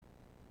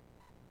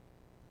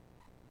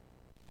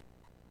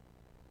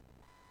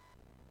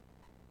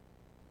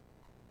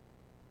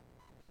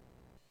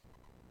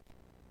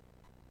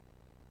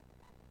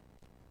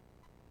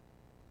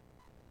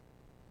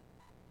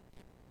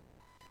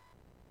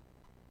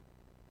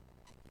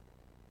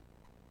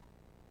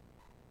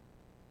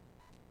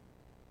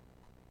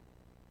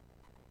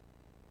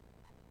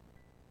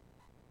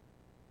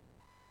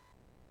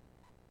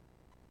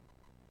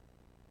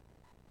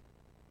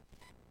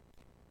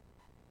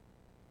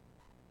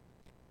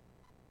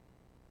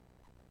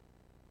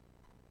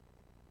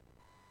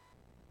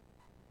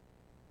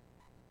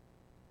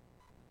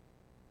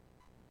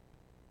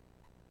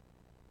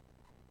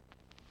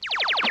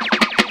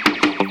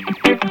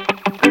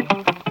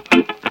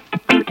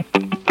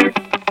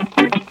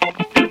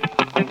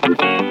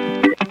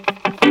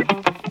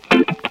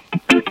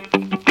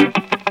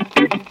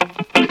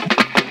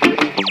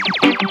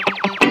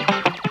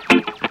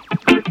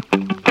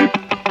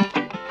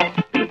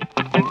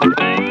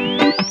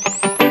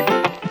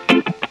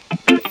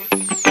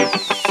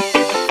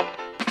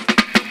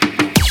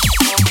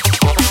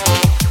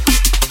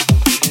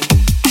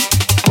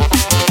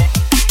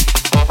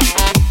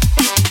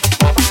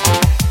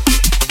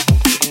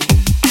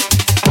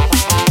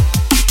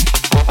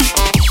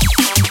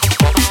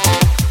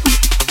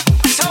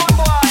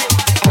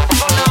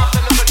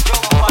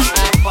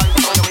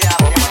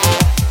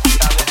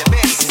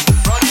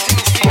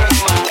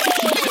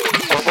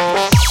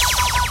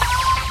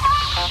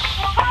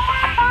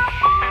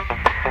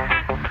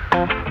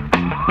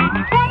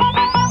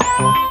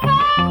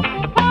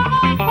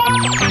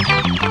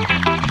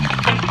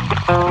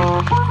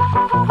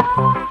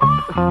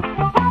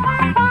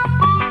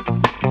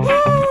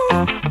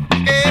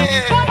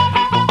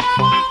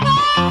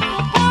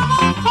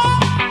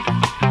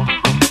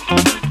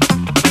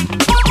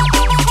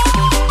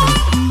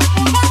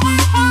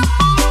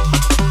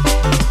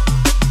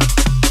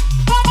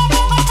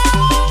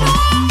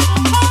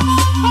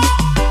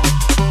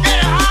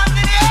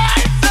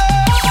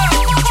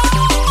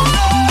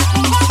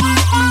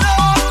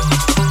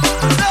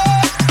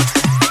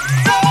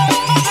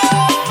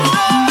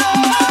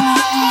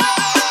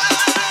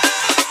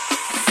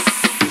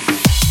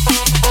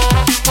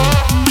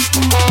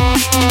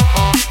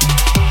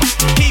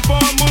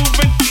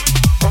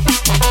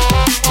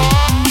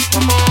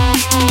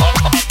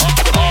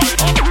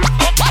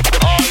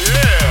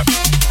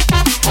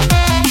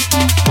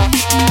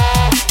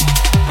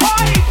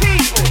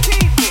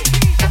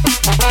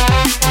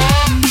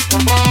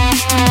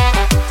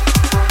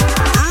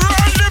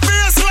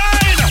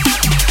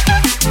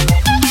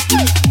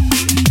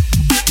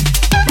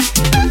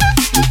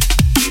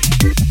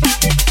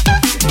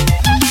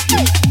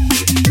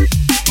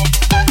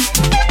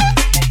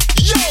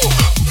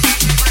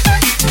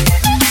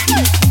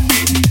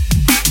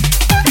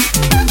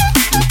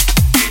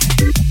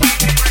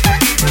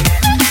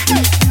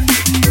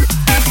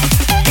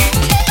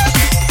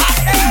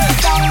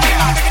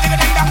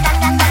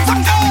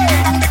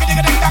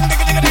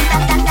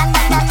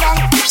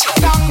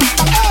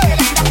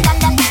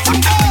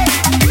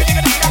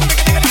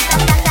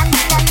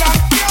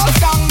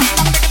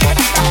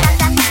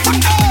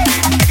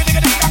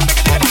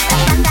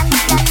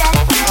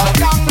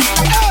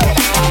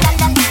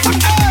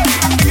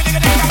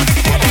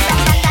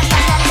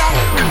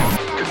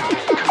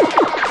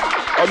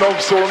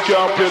enough sound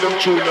can't play them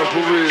tune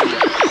for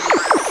real.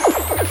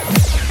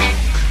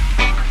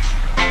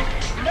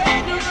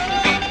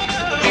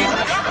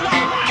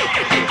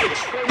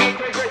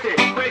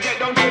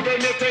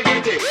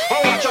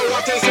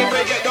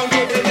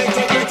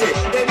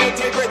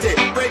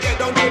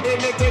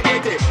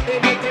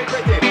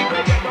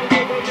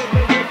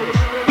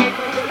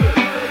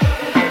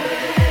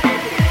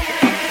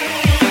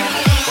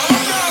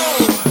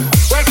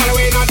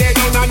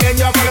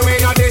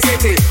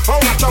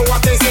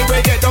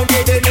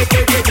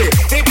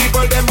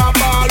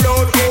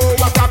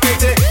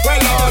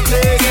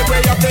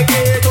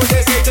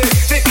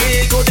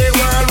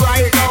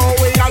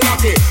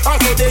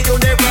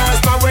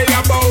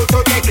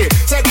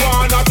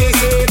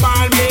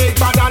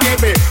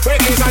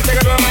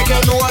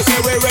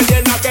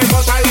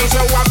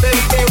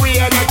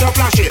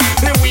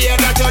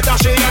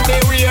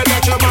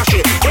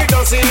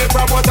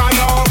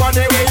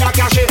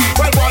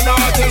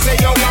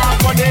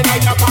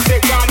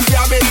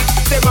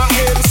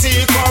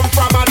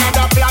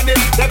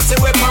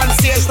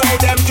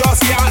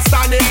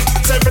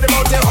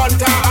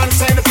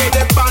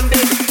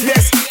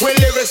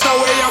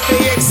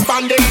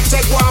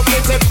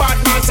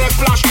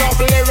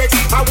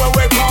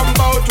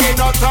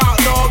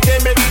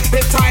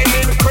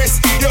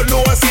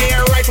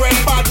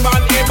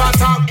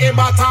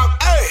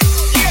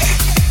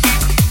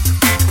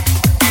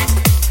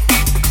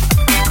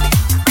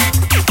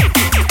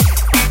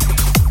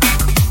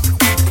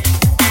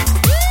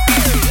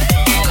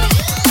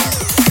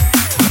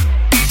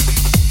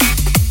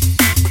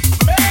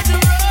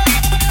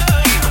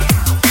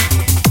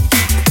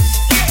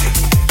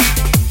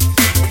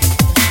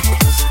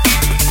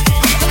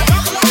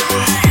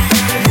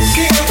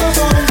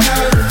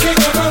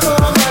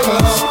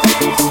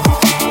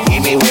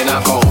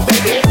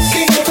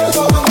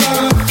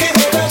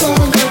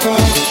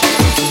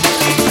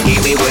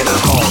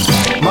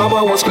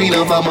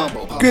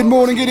 Good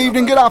morning, good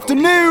evening, good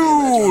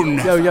afternoon!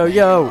 Yo, yo,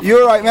 yo.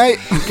 You alright, mate?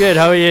 Good,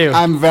 how are you?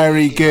 I'm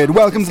very good.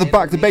 Welcome to the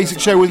Back to Bassix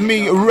show with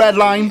me,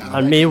 RedLine.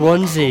 And me,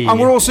 Onesie. And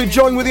we're also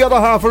joined with the other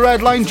half of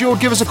RedLine. George,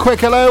 give us a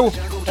quick hello.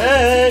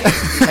 Hey!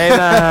 Hey,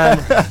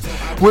 man.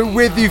 We're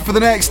with you for the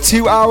next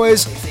 2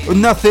 hours with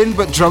nothing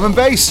but drum and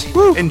bass.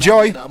 Woo.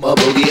 Enjoy.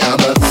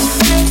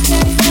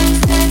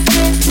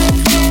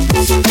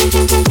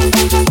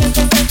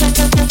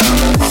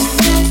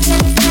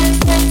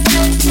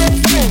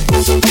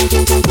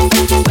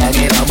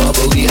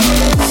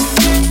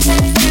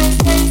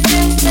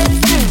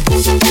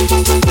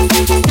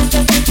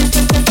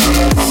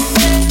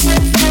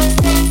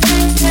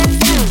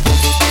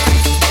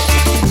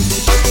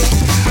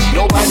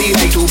 Nobody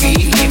like to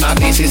be in my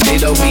place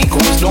instead of me,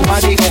 cause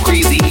nobody go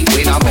crazy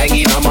when I'm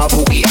hanging on my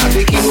boogie. I'm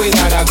the king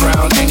without a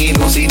crown, hanging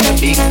no see the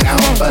big town,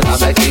 but I'm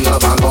the king of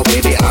Bongo,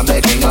 baby, I'm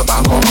the king of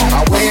Bongo.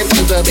 I went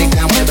to the big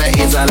town where there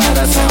is a lot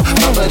of sound,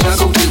 from the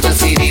jungle to the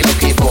city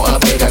looking for a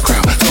bigger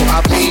crown. So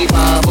I play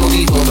my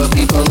boogie for the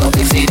people of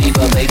the city,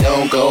 but they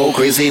don't go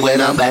crazy when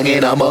I'm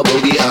banging on my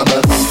boogie. I'm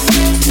a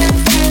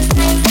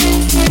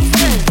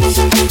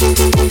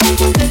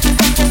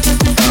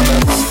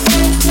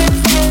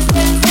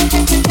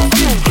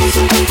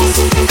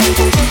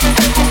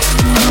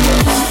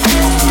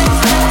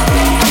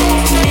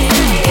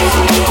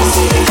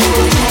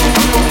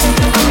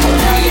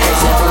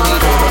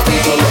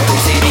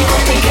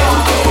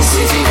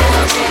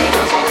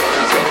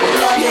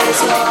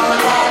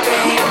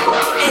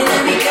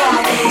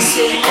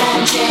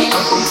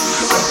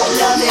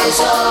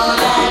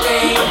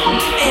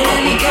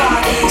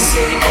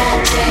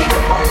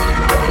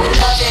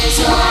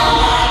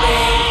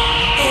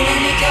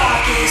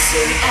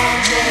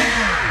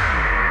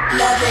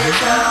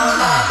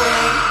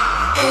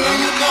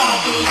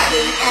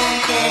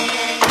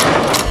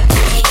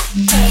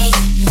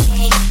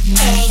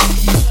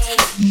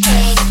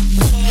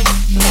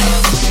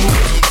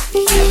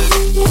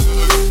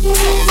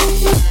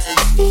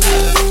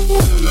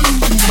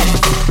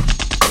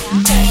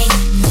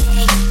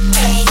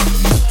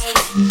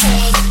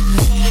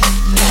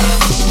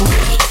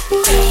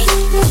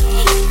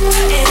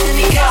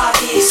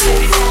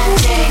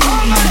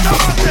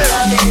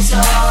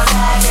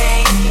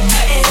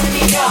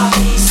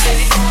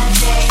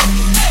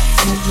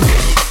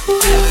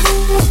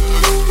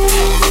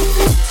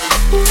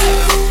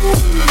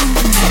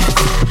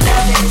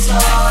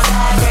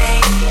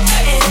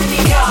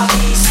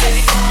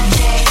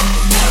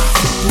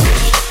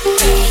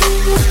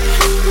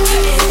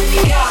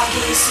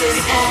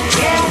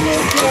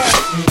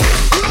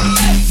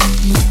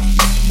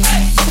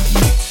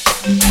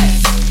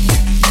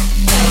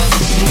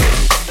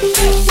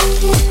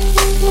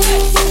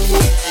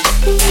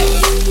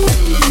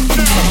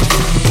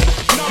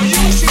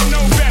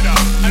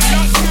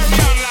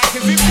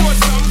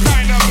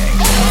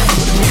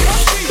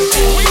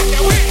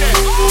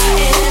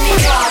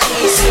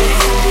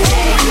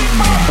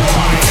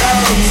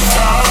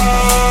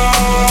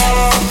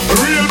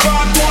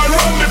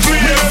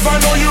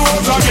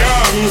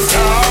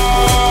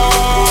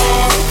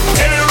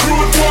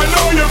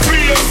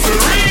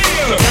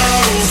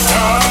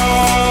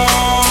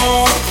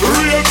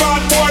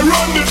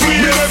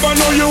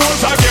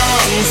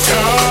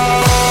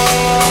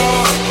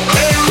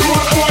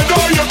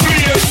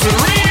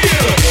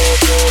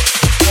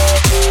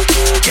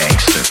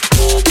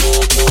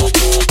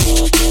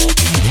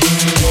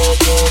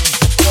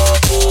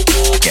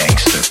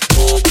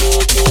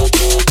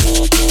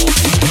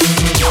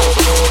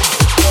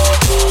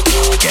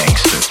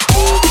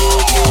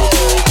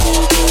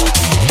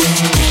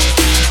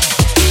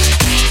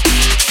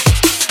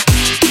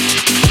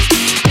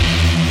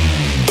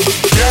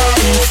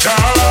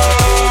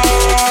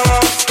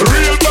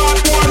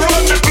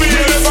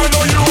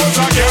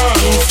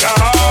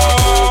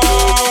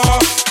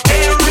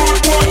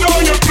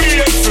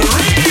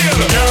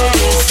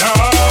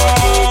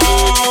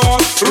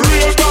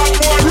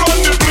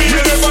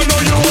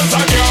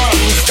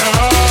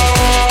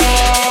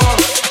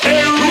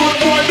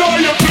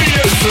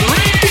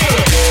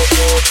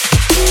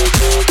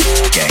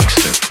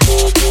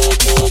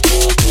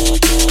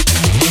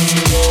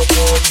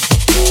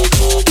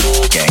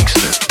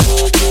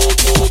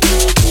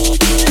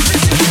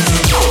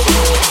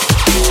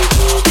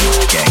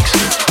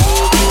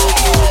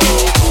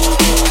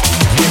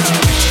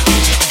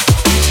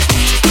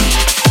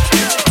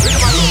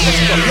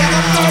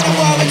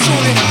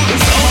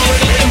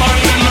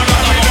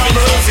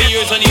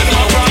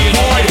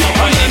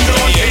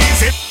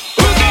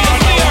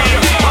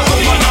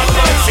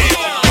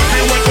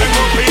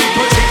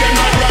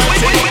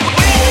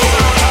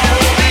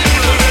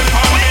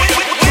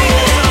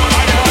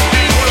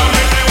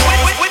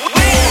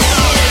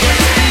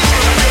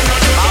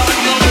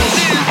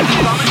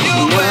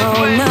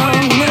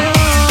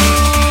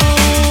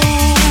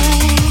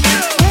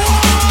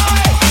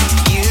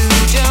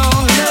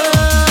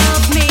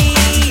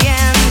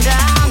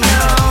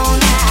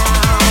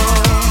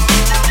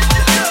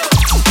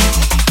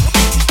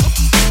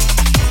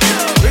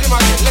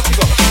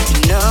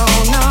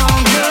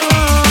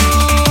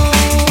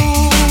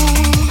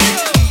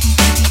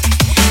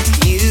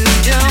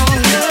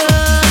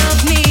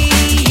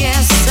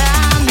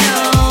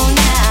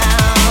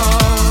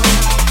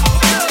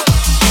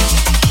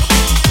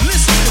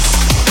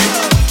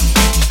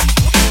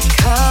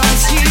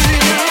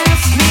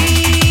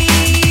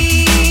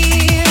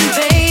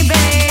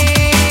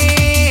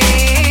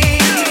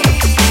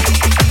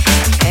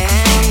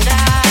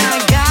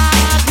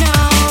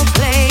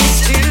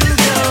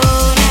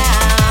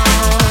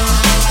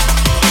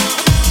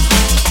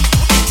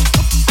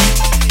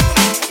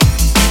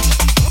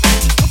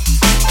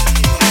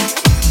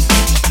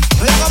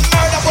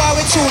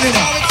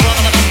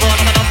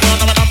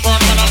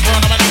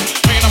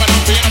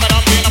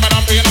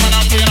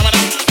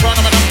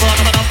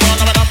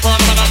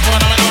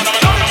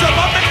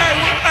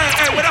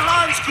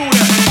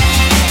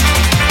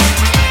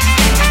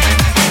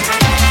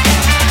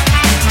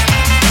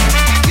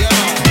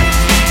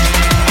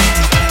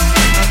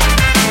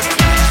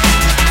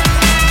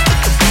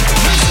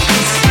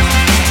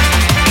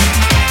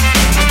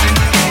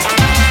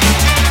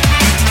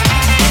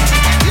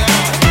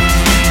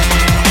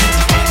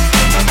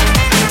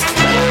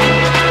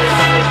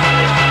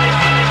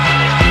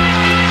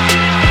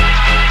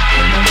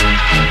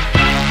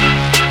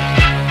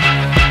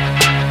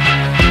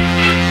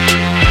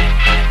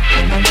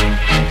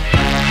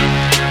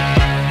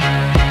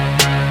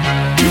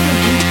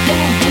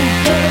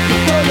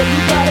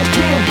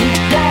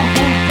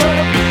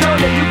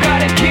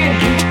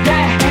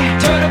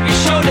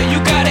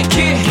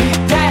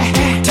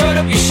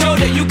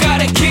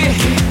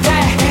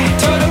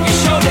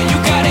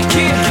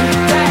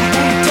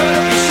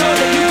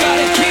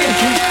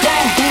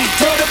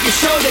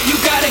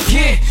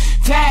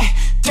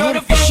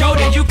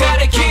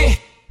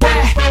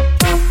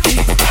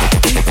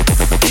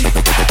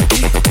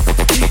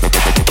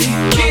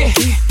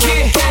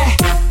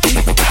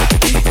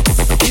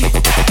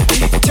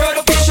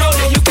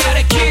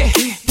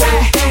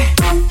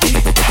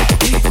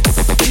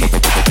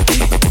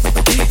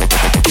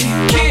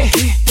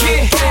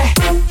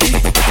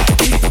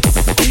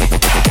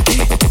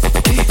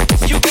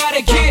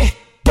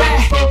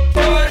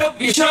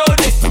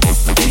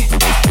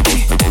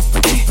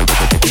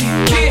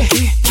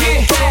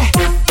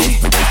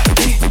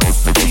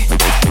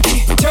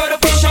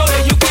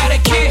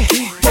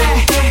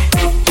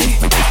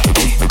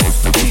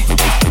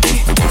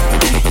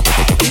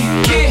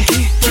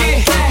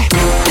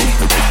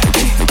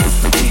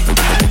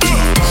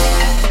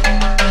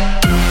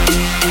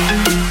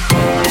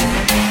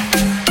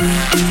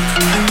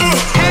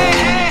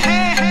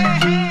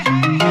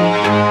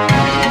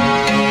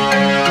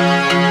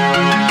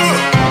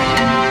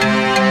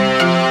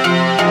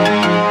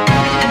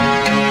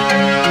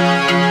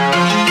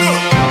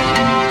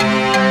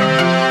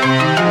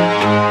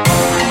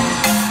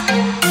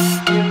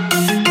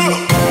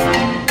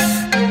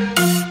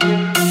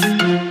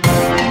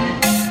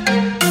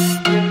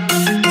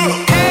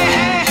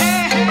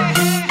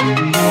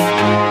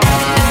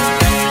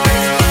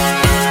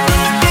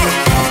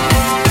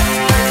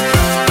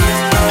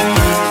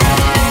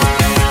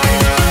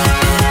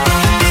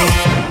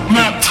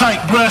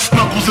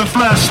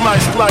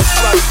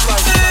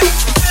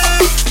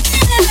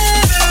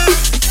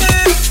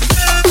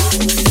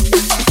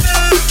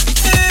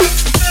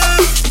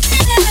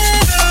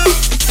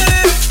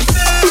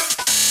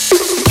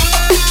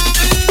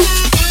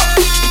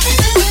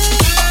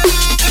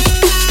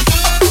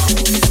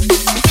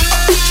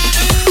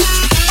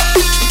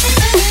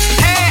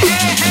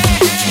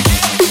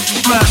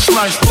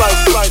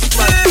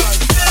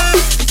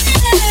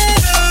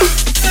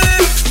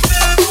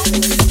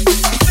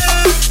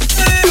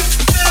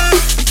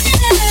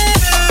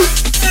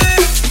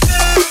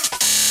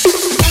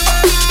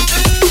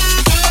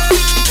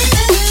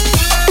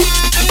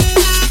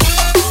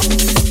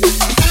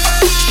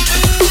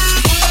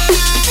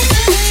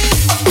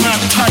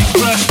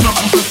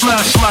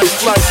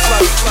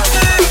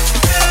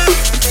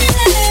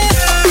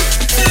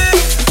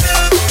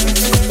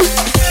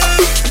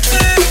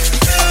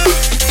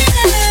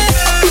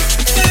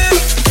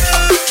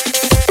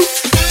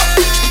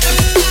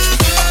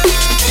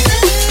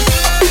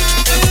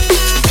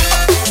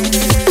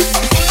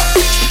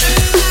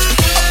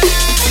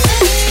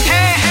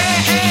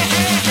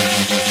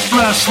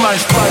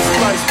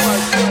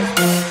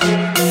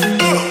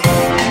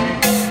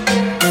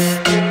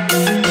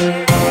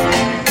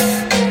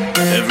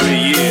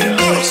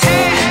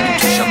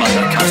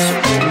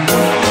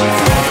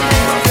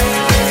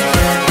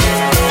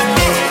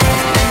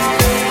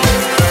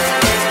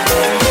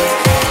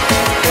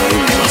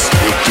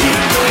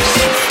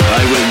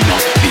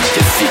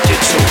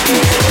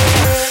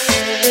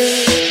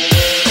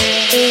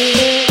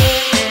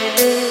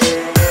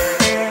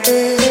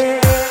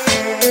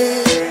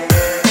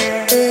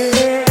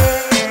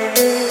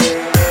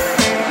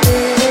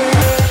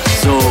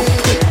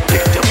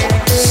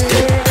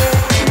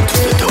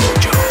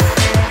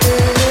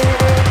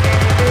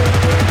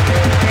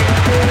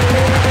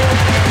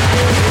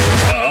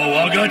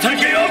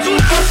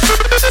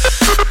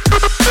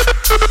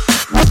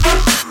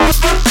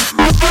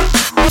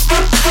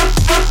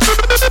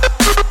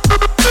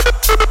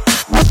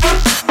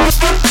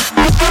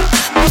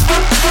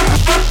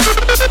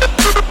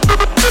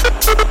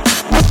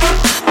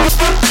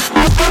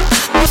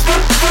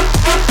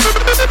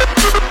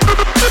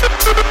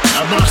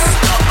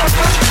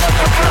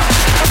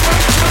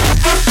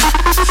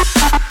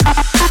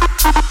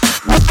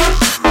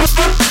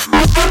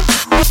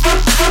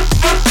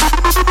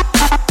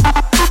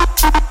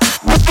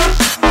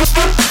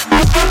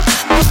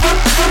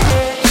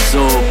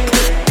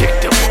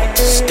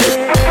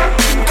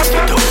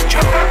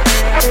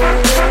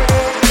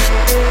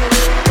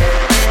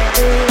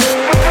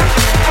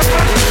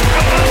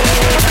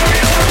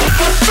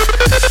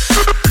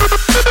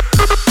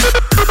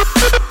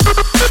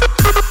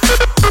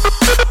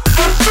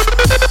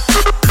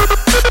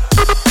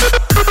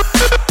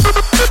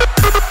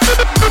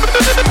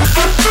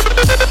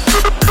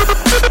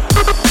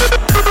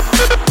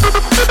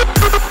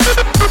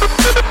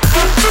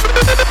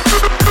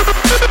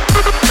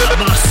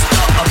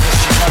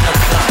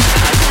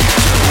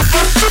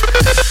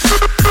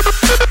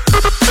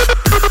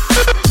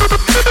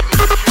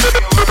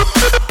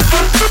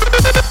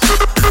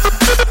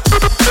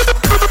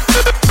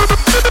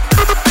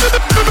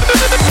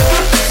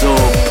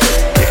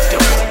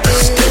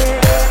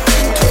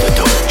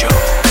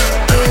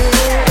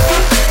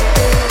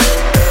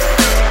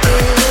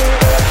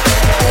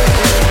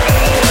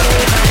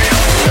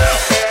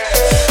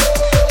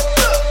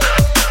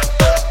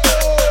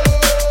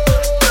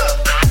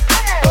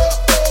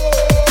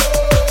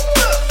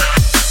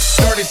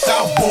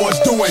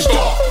ain't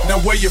stop. Now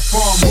where you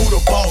from? Who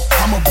the boss?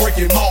 I'ma break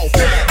him off.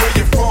 Where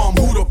you from?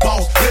 Who the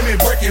boss? Let me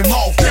break him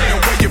off. Now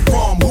where you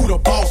from? Who the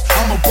boss?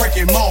 I'ma break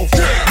him off.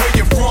 Where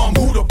you from?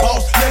 Who the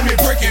boss? Let me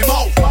break him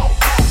off.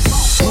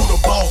 Who the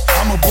boss?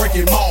 I'ma break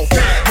him off.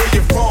 Where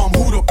you from?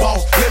 Who the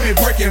boss? Let me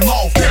break him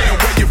off. Now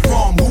where you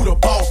from? Who the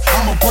boss?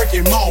 I'ma break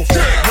him off.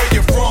 Where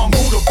you from?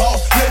 Who the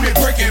boss? Let me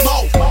break him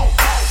off.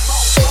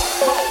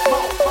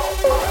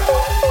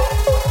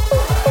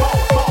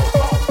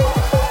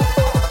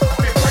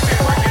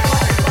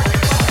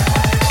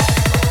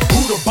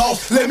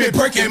 Let me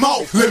break him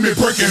off. Let me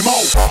break him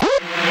off.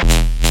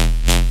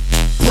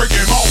 Break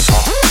him off.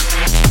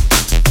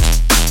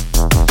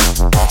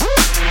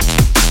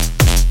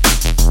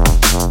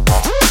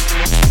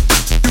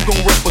 You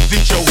gon'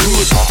 represent your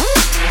hood.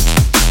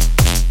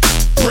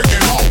 Break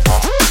him off.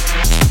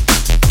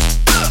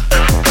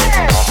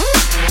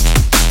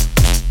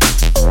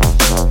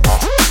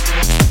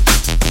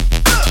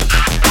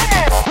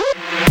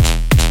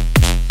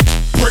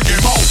 Break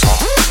him off.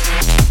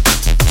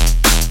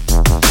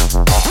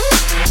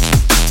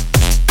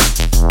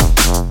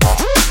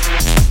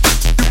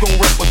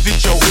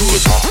 Represent your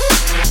hood.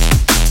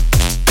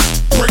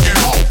 Break it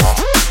off.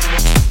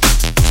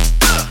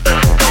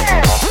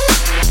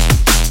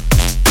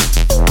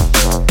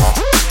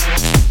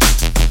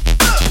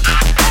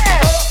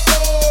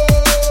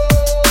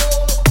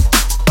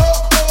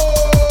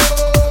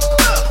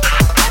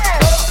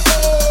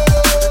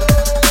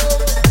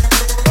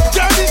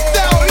 Dirty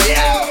South,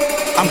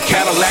 yeah. I'm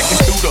Cadillacing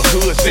through the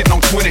hood, sitting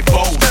on 24.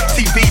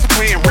 TV's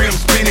playing, rims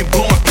spinning,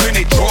 blowing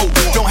plenty drove.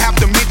 Don't have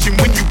to mention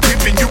when you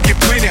pimpin', you get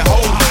plenty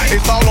hoes.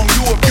 It's all on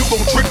you. If you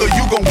gon' trigger,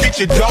 you gon' get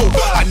your dough.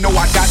 I know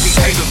I got these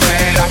haters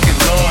mad, I can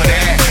love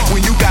that.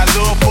 When you got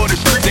love for the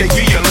street, they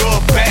give you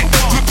love back.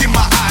 Look in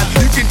my eyes,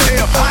 you can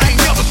tell I ain't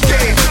never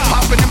scared.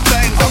 Popping them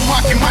things, I'm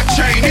rocking my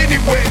chain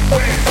anyway.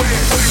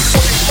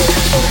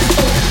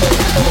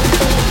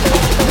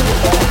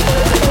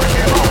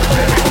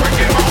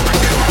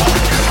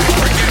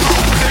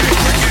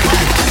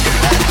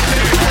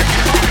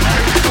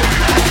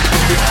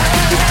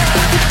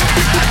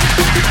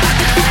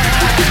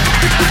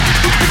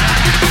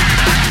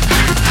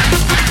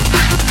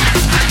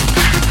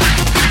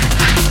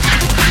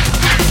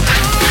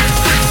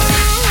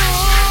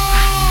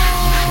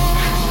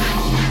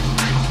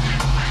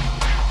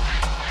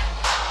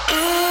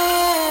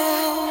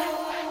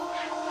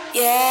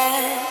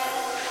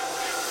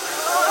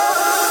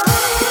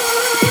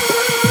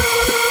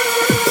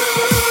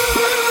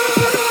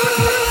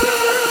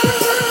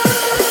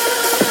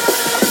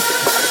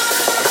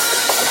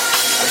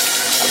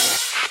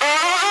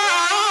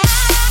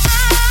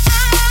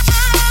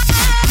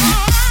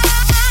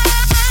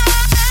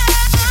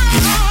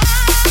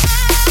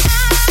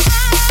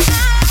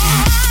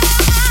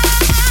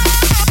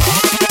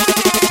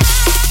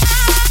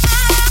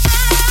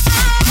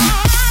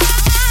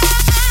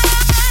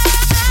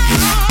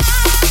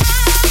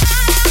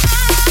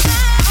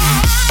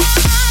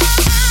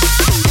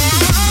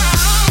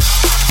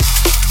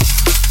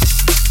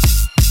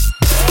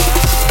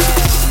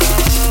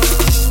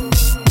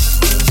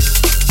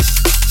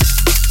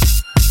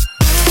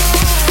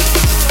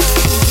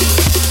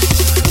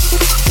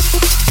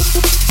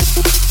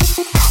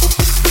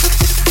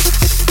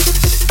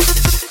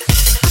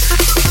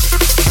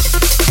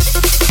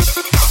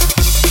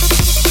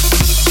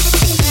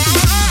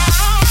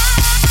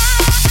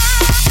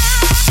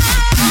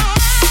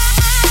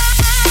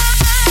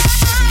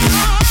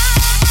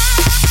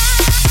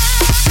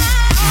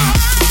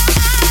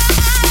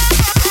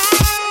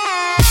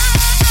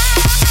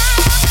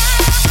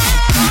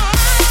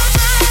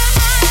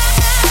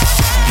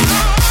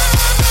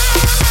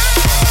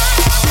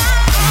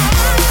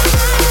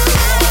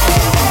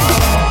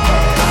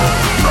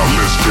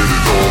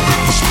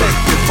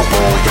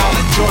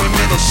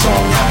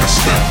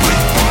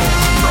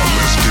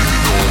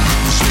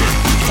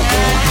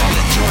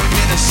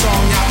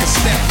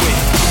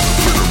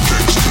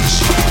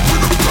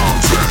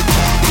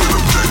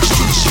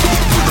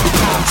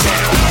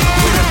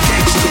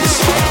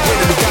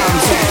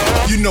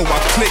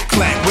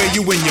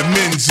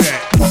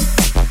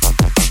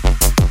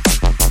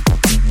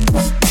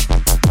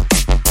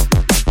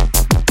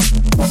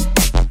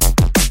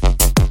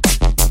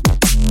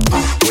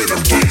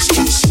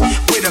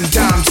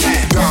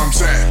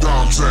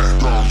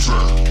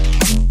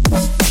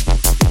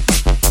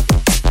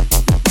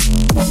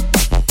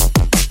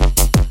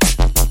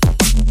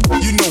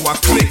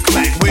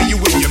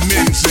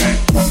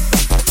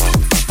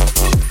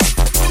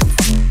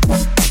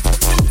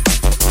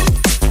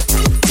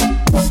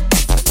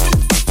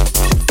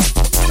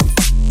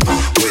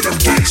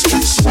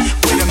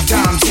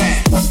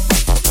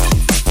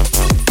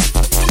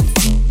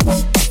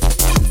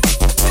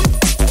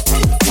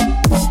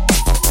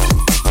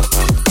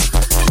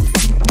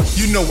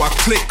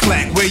 click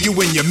clack, where you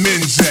and your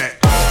men's at?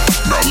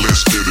 Now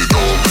let's get it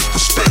all in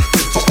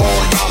perspective. For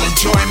all y'all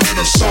enjoyment,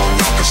 a song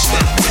y'all can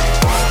step with.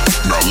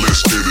 Now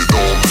let's get it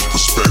all in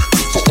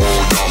perspective. For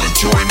all y'all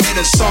enjoyment,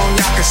 a song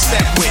y'all can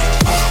step with.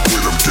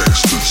 With them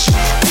gangsters,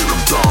 with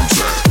them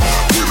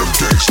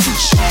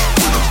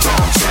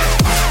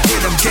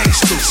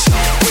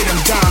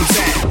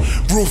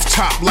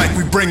Rooftop like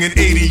we bringing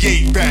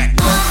 88 back.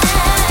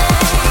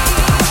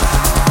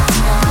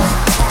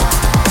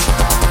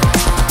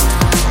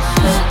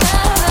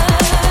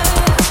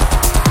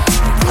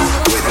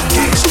 Where them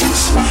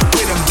gangsters,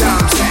 where them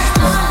dimes at?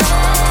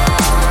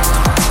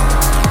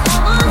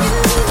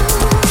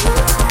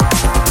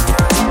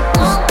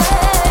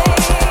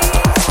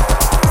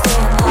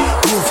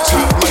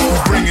 Rooftop like we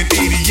bringing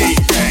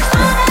 88 back.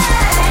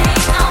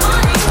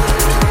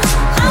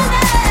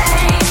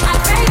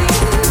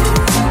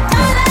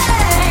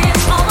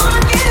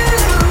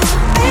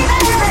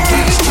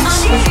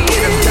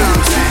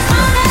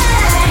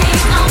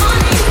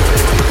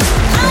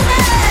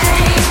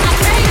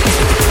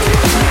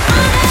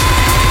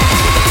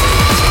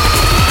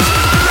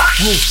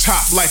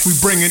 Rooftop like we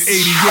bringing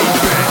 88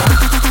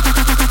 back.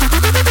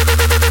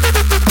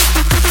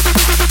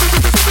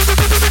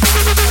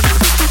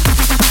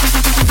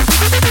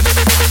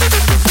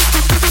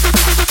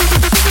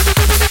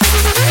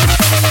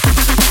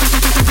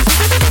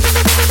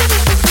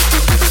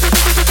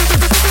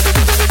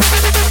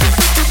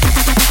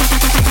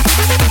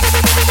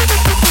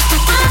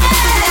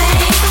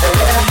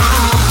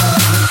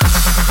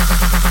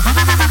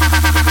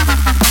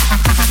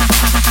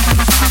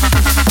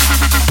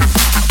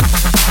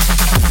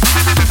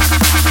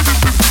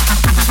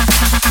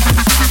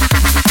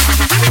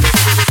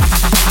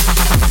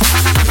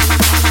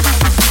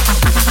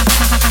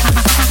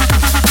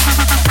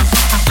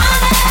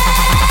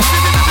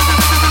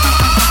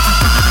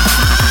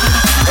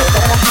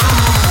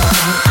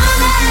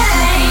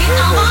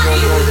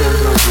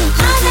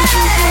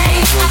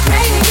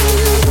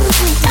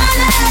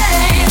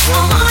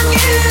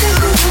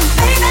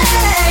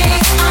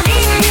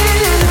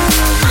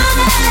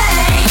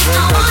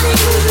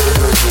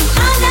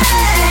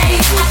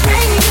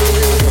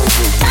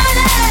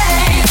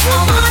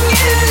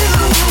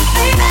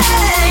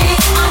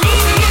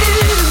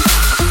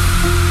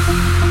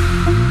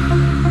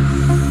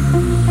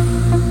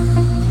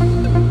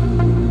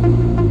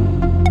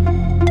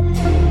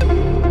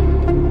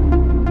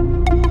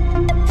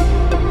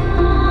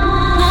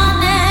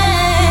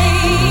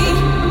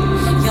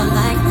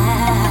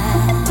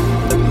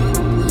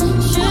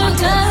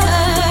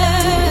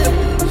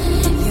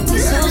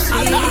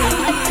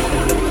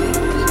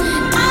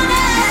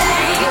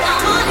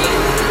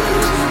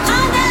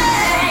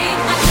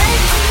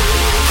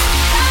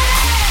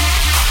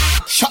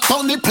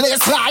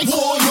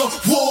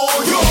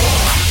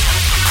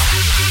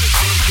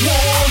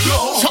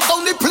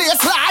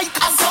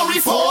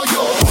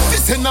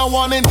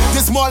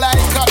 This more like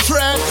a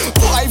trend.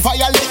 Boy,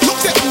 violate, look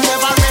at me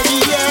never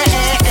ready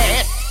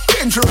yet.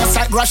 Dangerous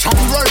like Russian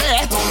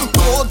roulette.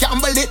 Go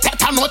gamble it,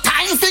 take no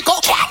time to go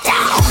get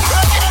down.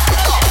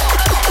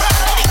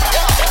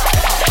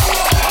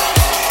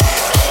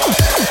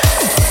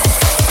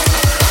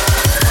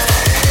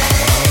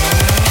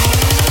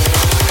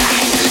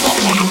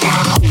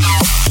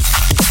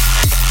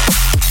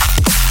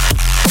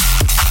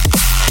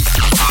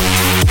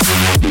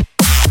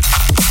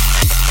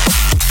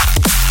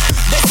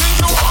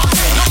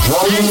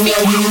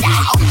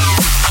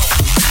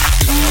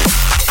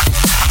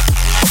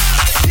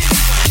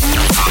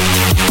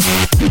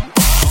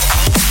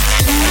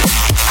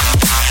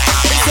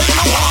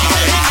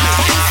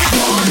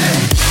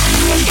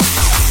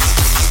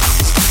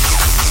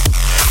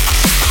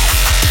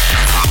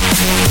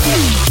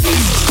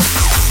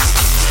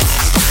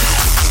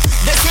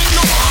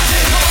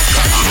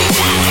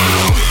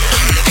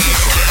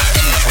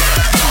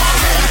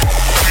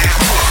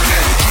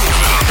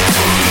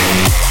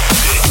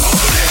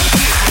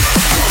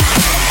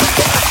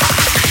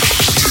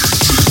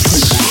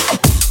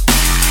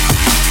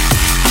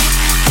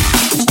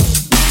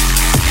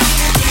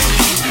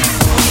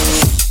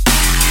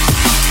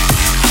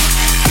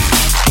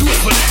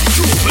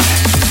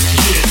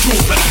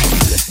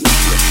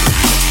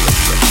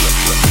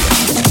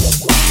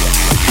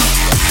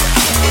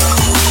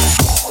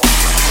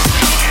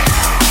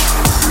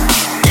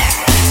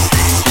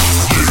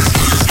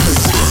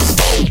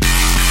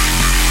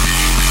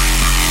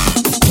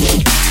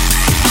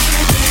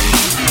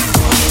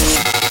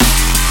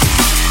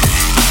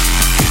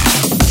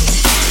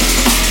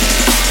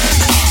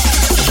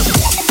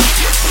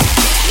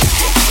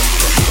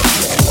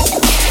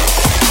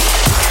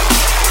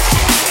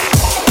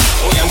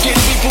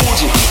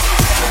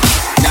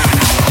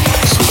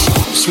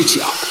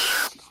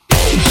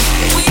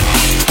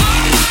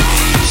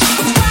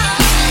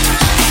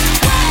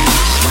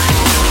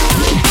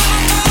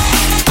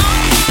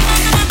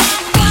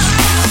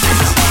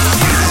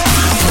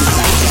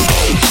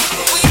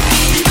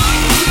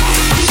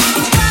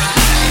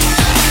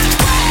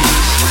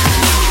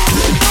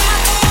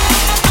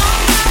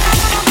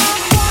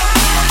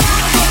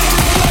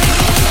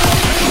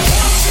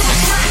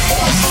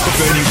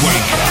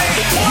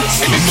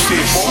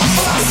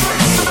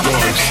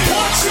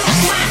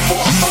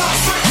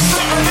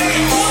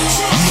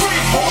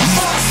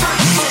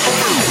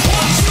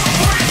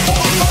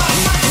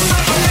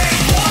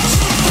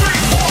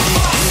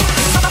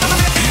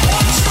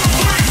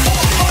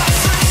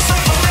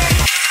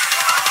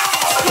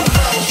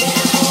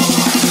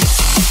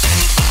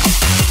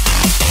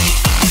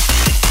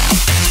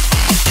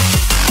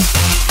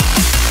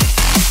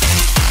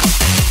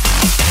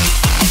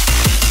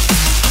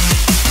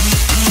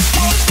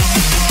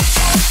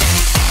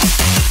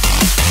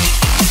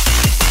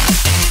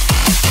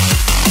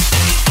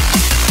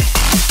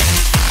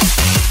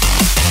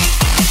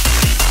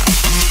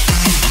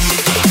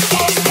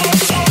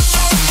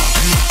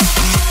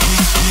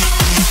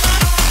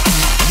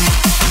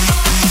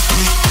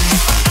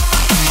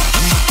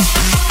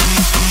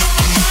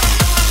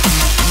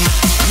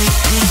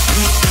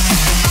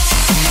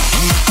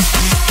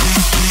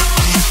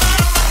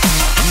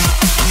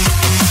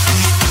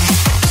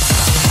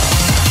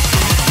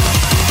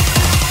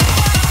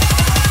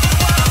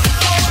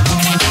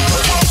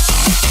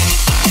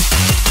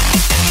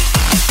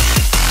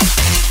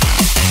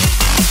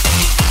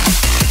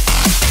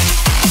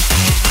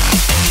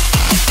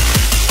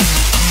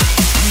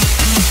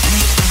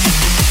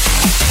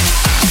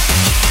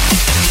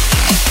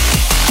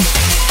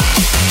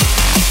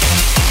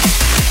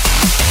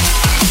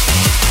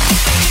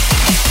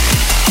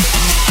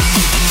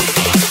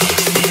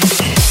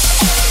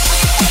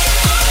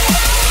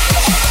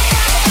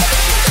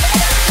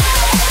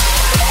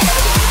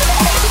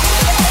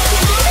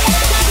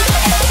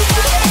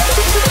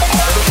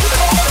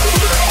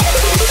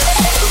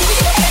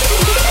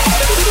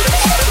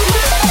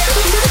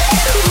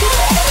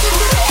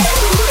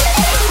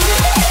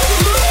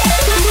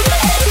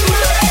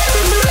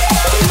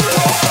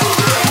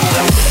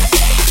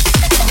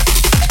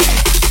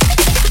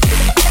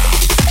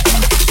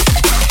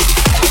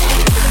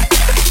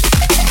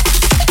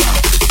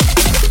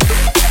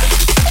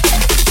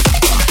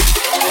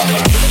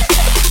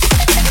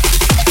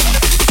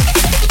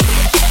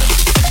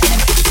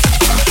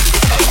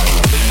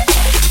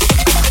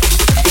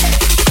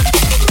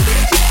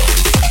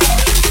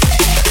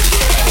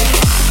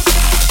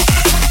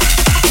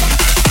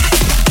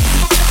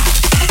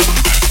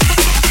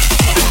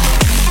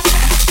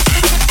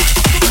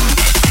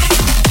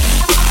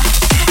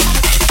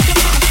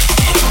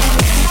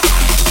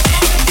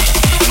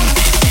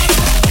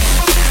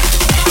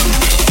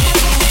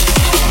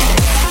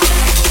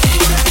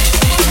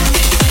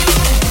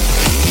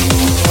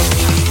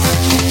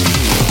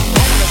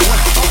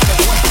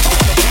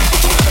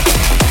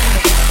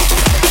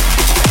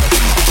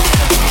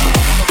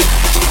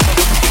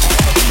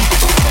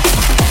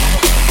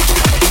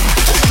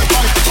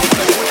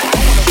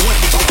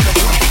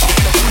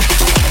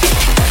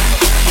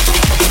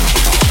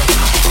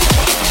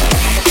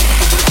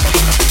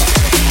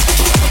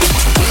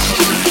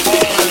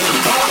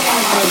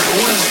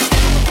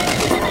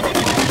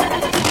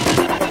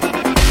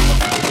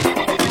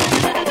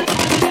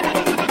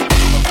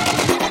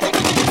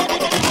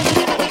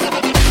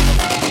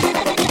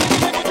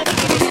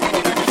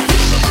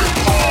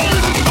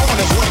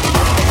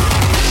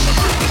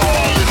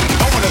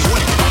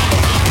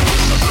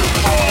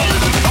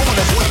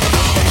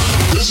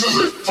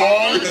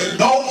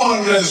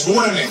 is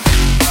winning.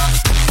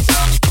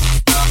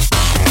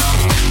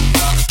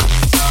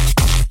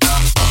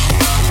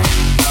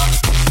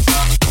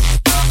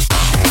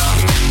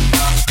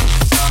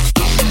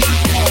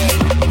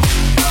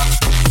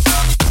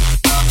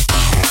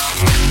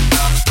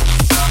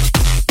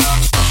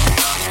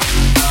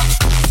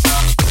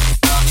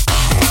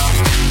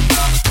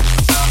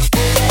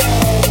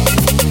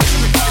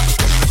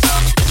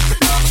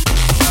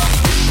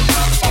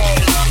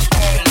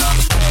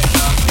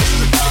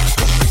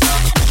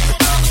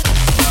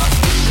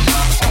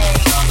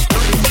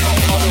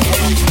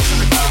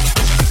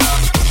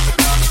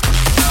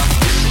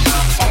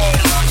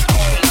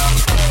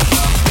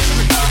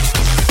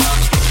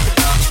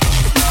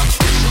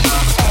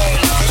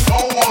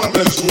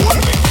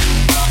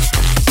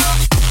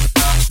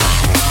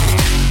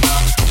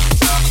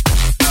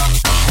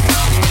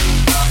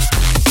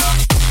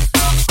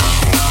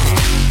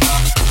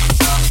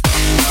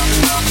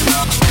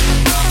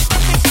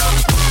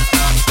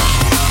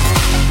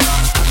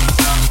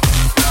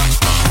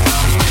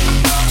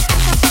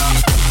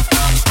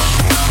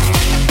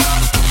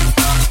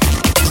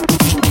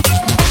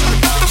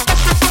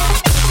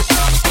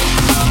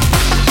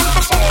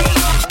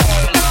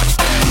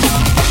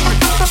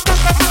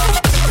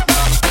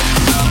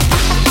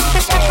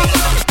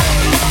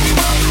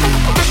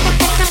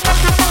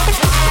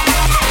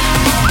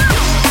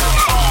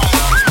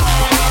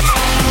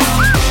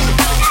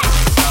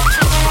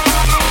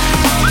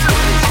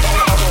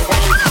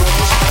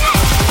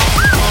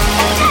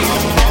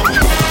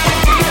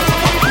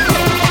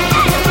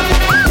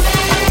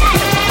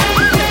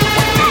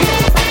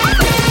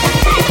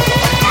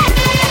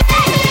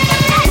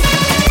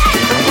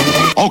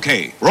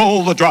 Okay,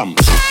 roll the drums.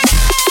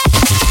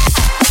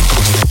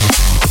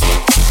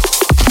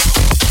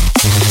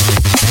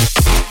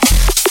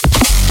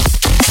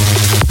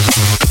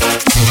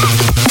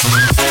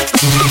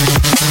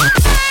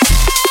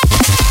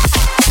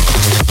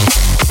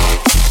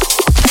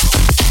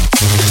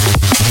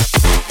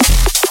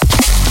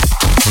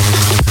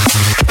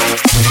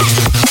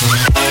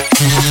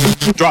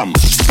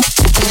 Drums.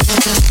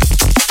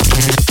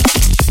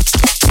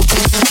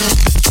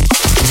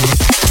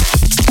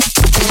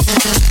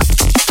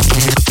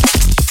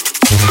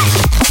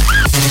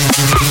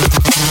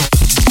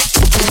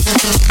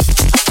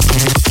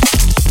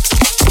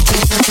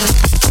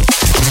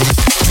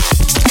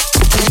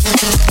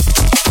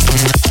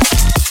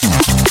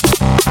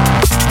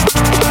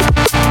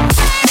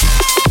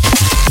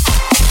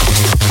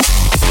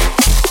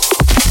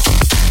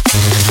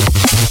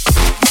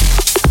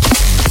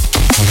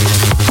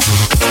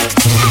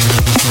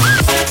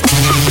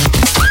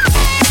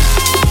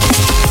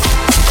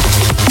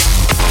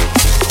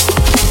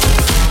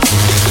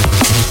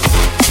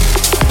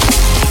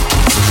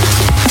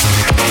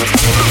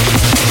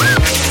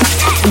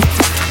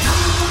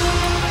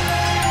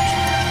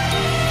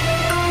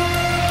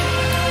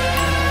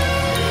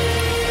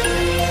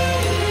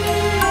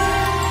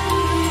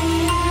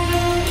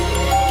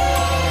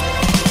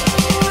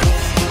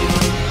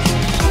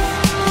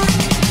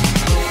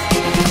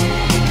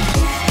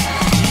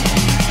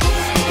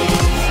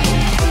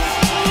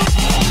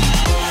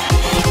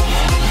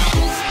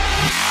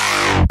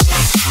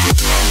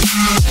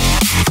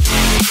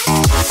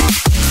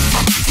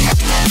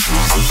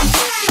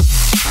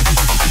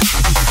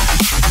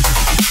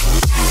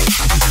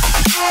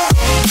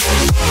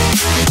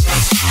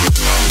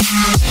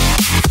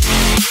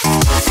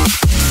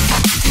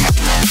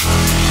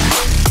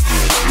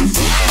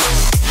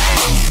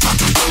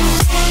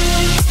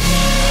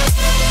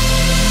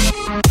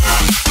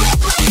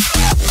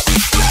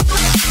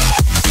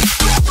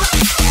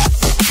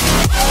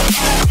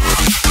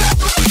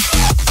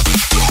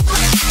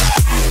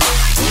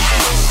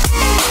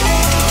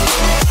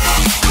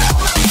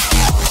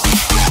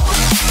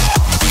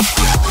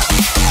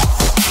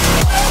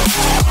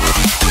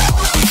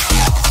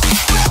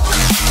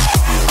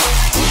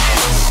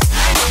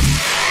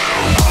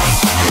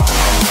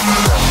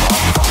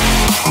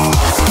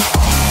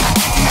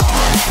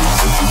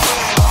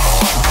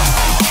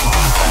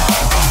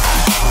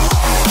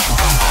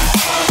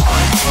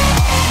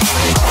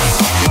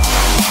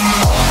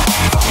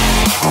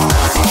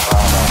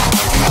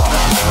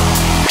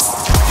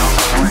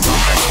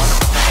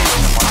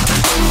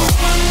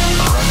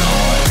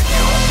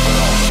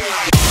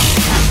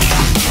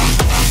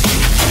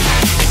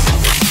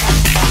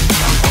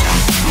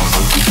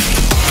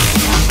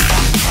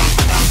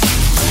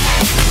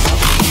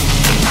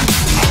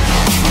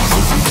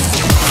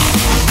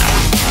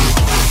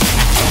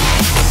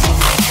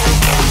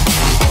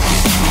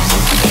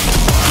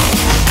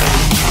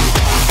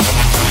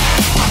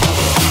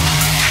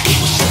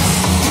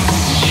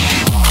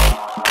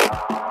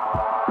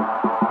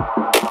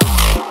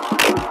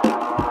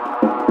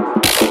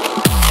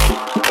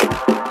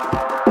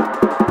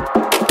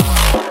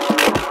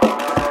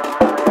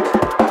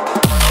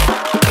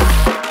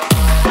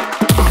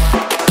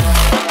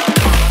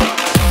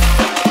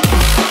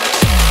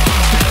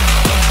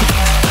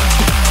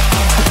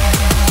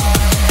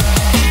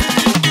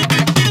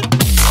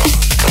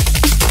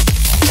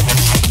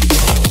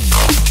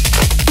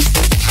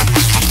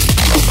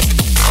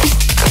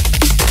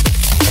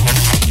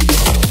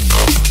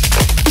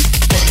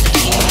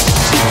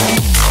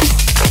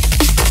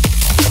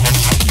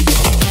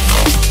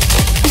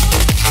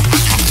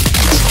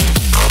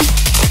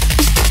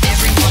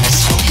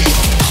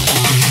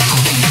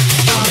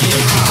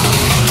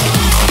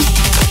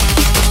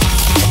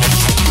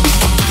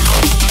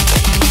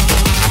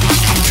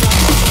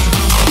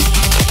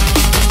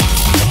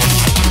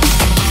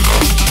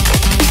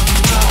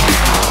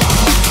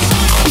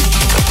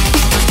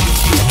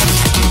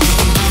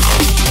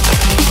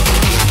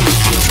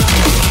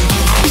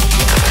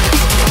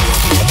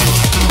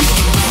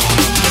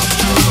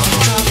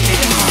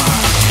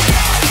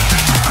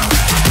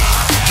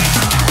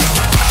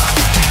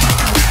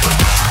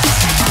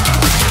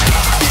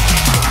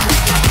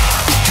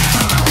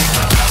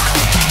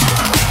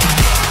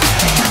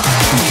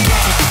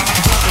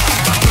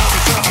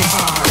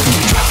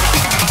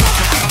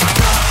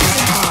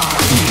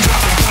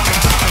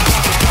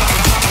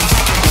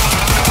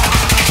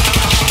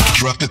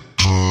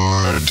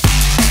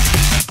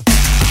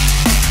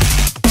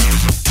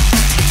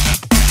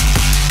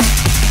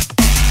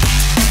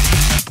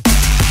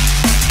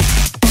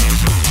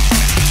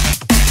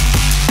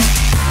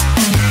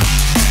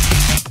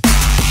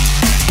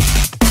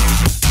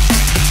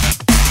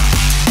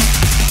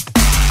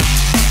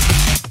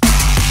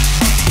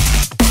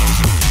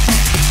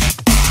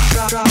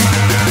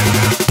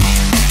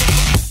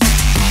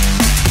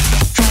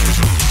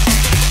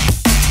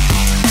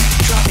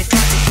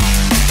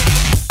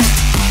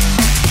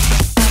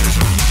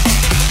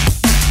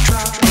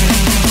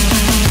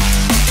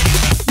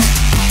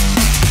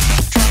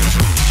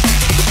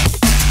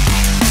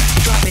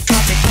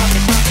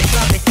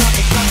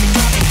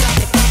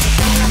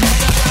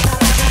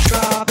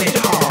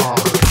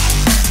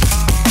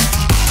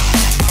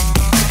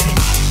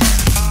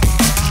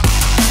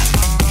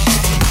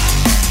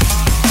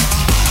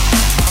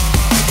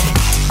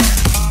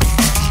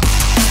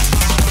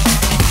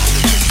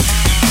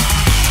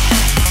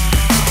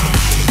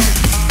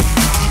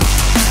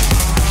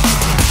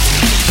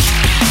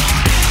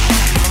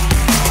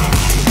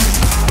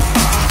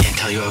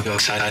 look how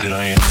excited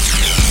I am.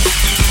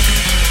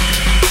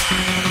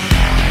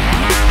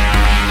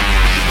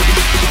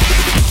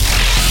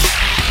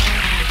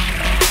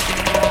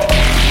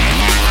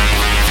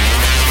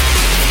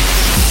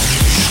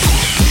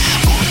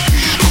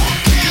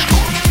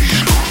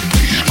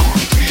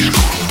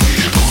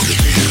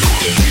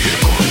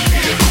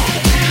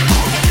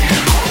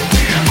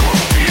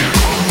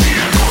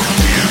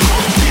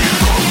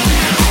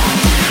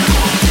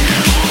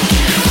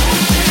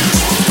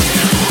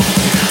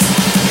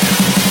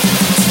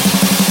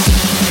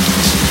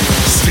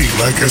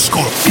 Like a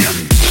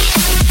scorpion.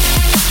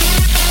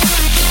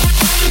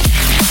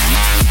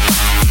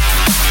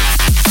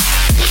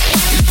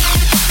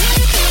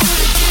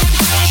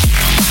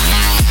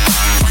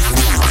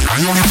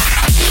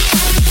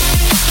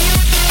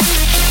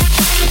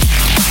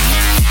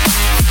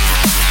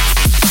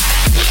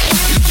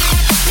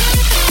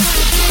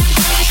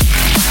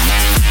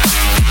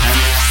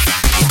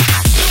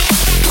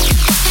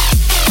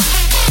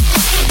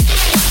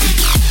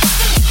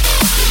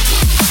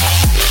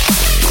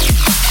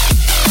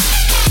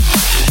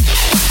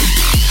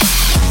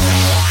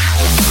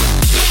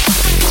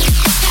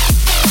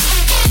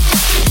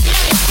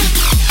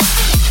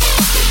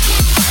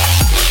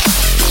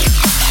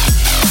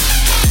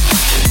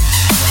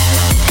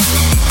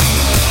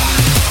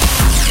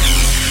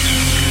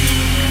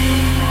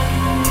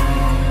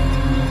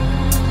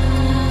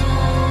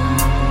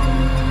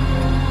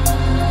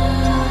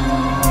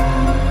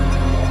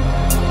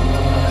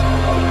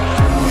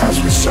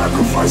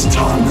 sacrifice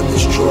time in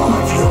this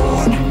drive,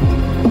 Lord.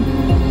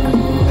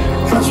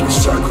 As we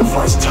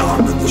sacrifice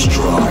time in this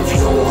drive,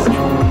 Lord.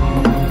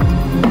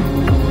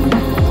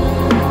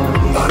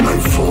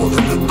 Nightfall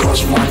and the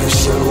dust finally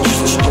settles,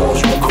 the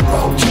stars will come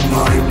out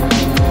tonight.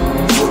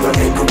 For the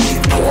anger we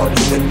part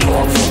in the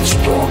dark from the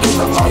spark in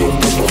the eye of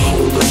the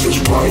beholder is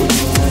right.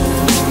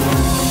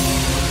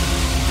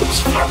 Those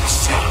finally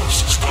settles,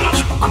 the stars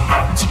will come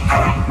out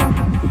tonight.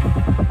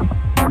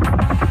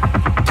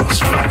 Those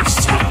finally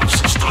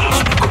settles, the stars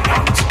will come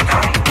out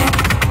tonight.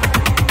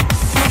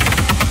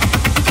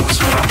 Those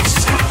finally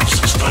settles,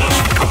 the stars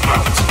will come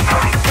out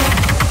tonight.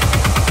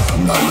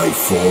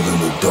 Nightfall and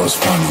the dust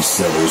finally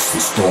settles, the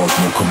stars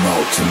will come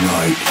out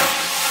tonight.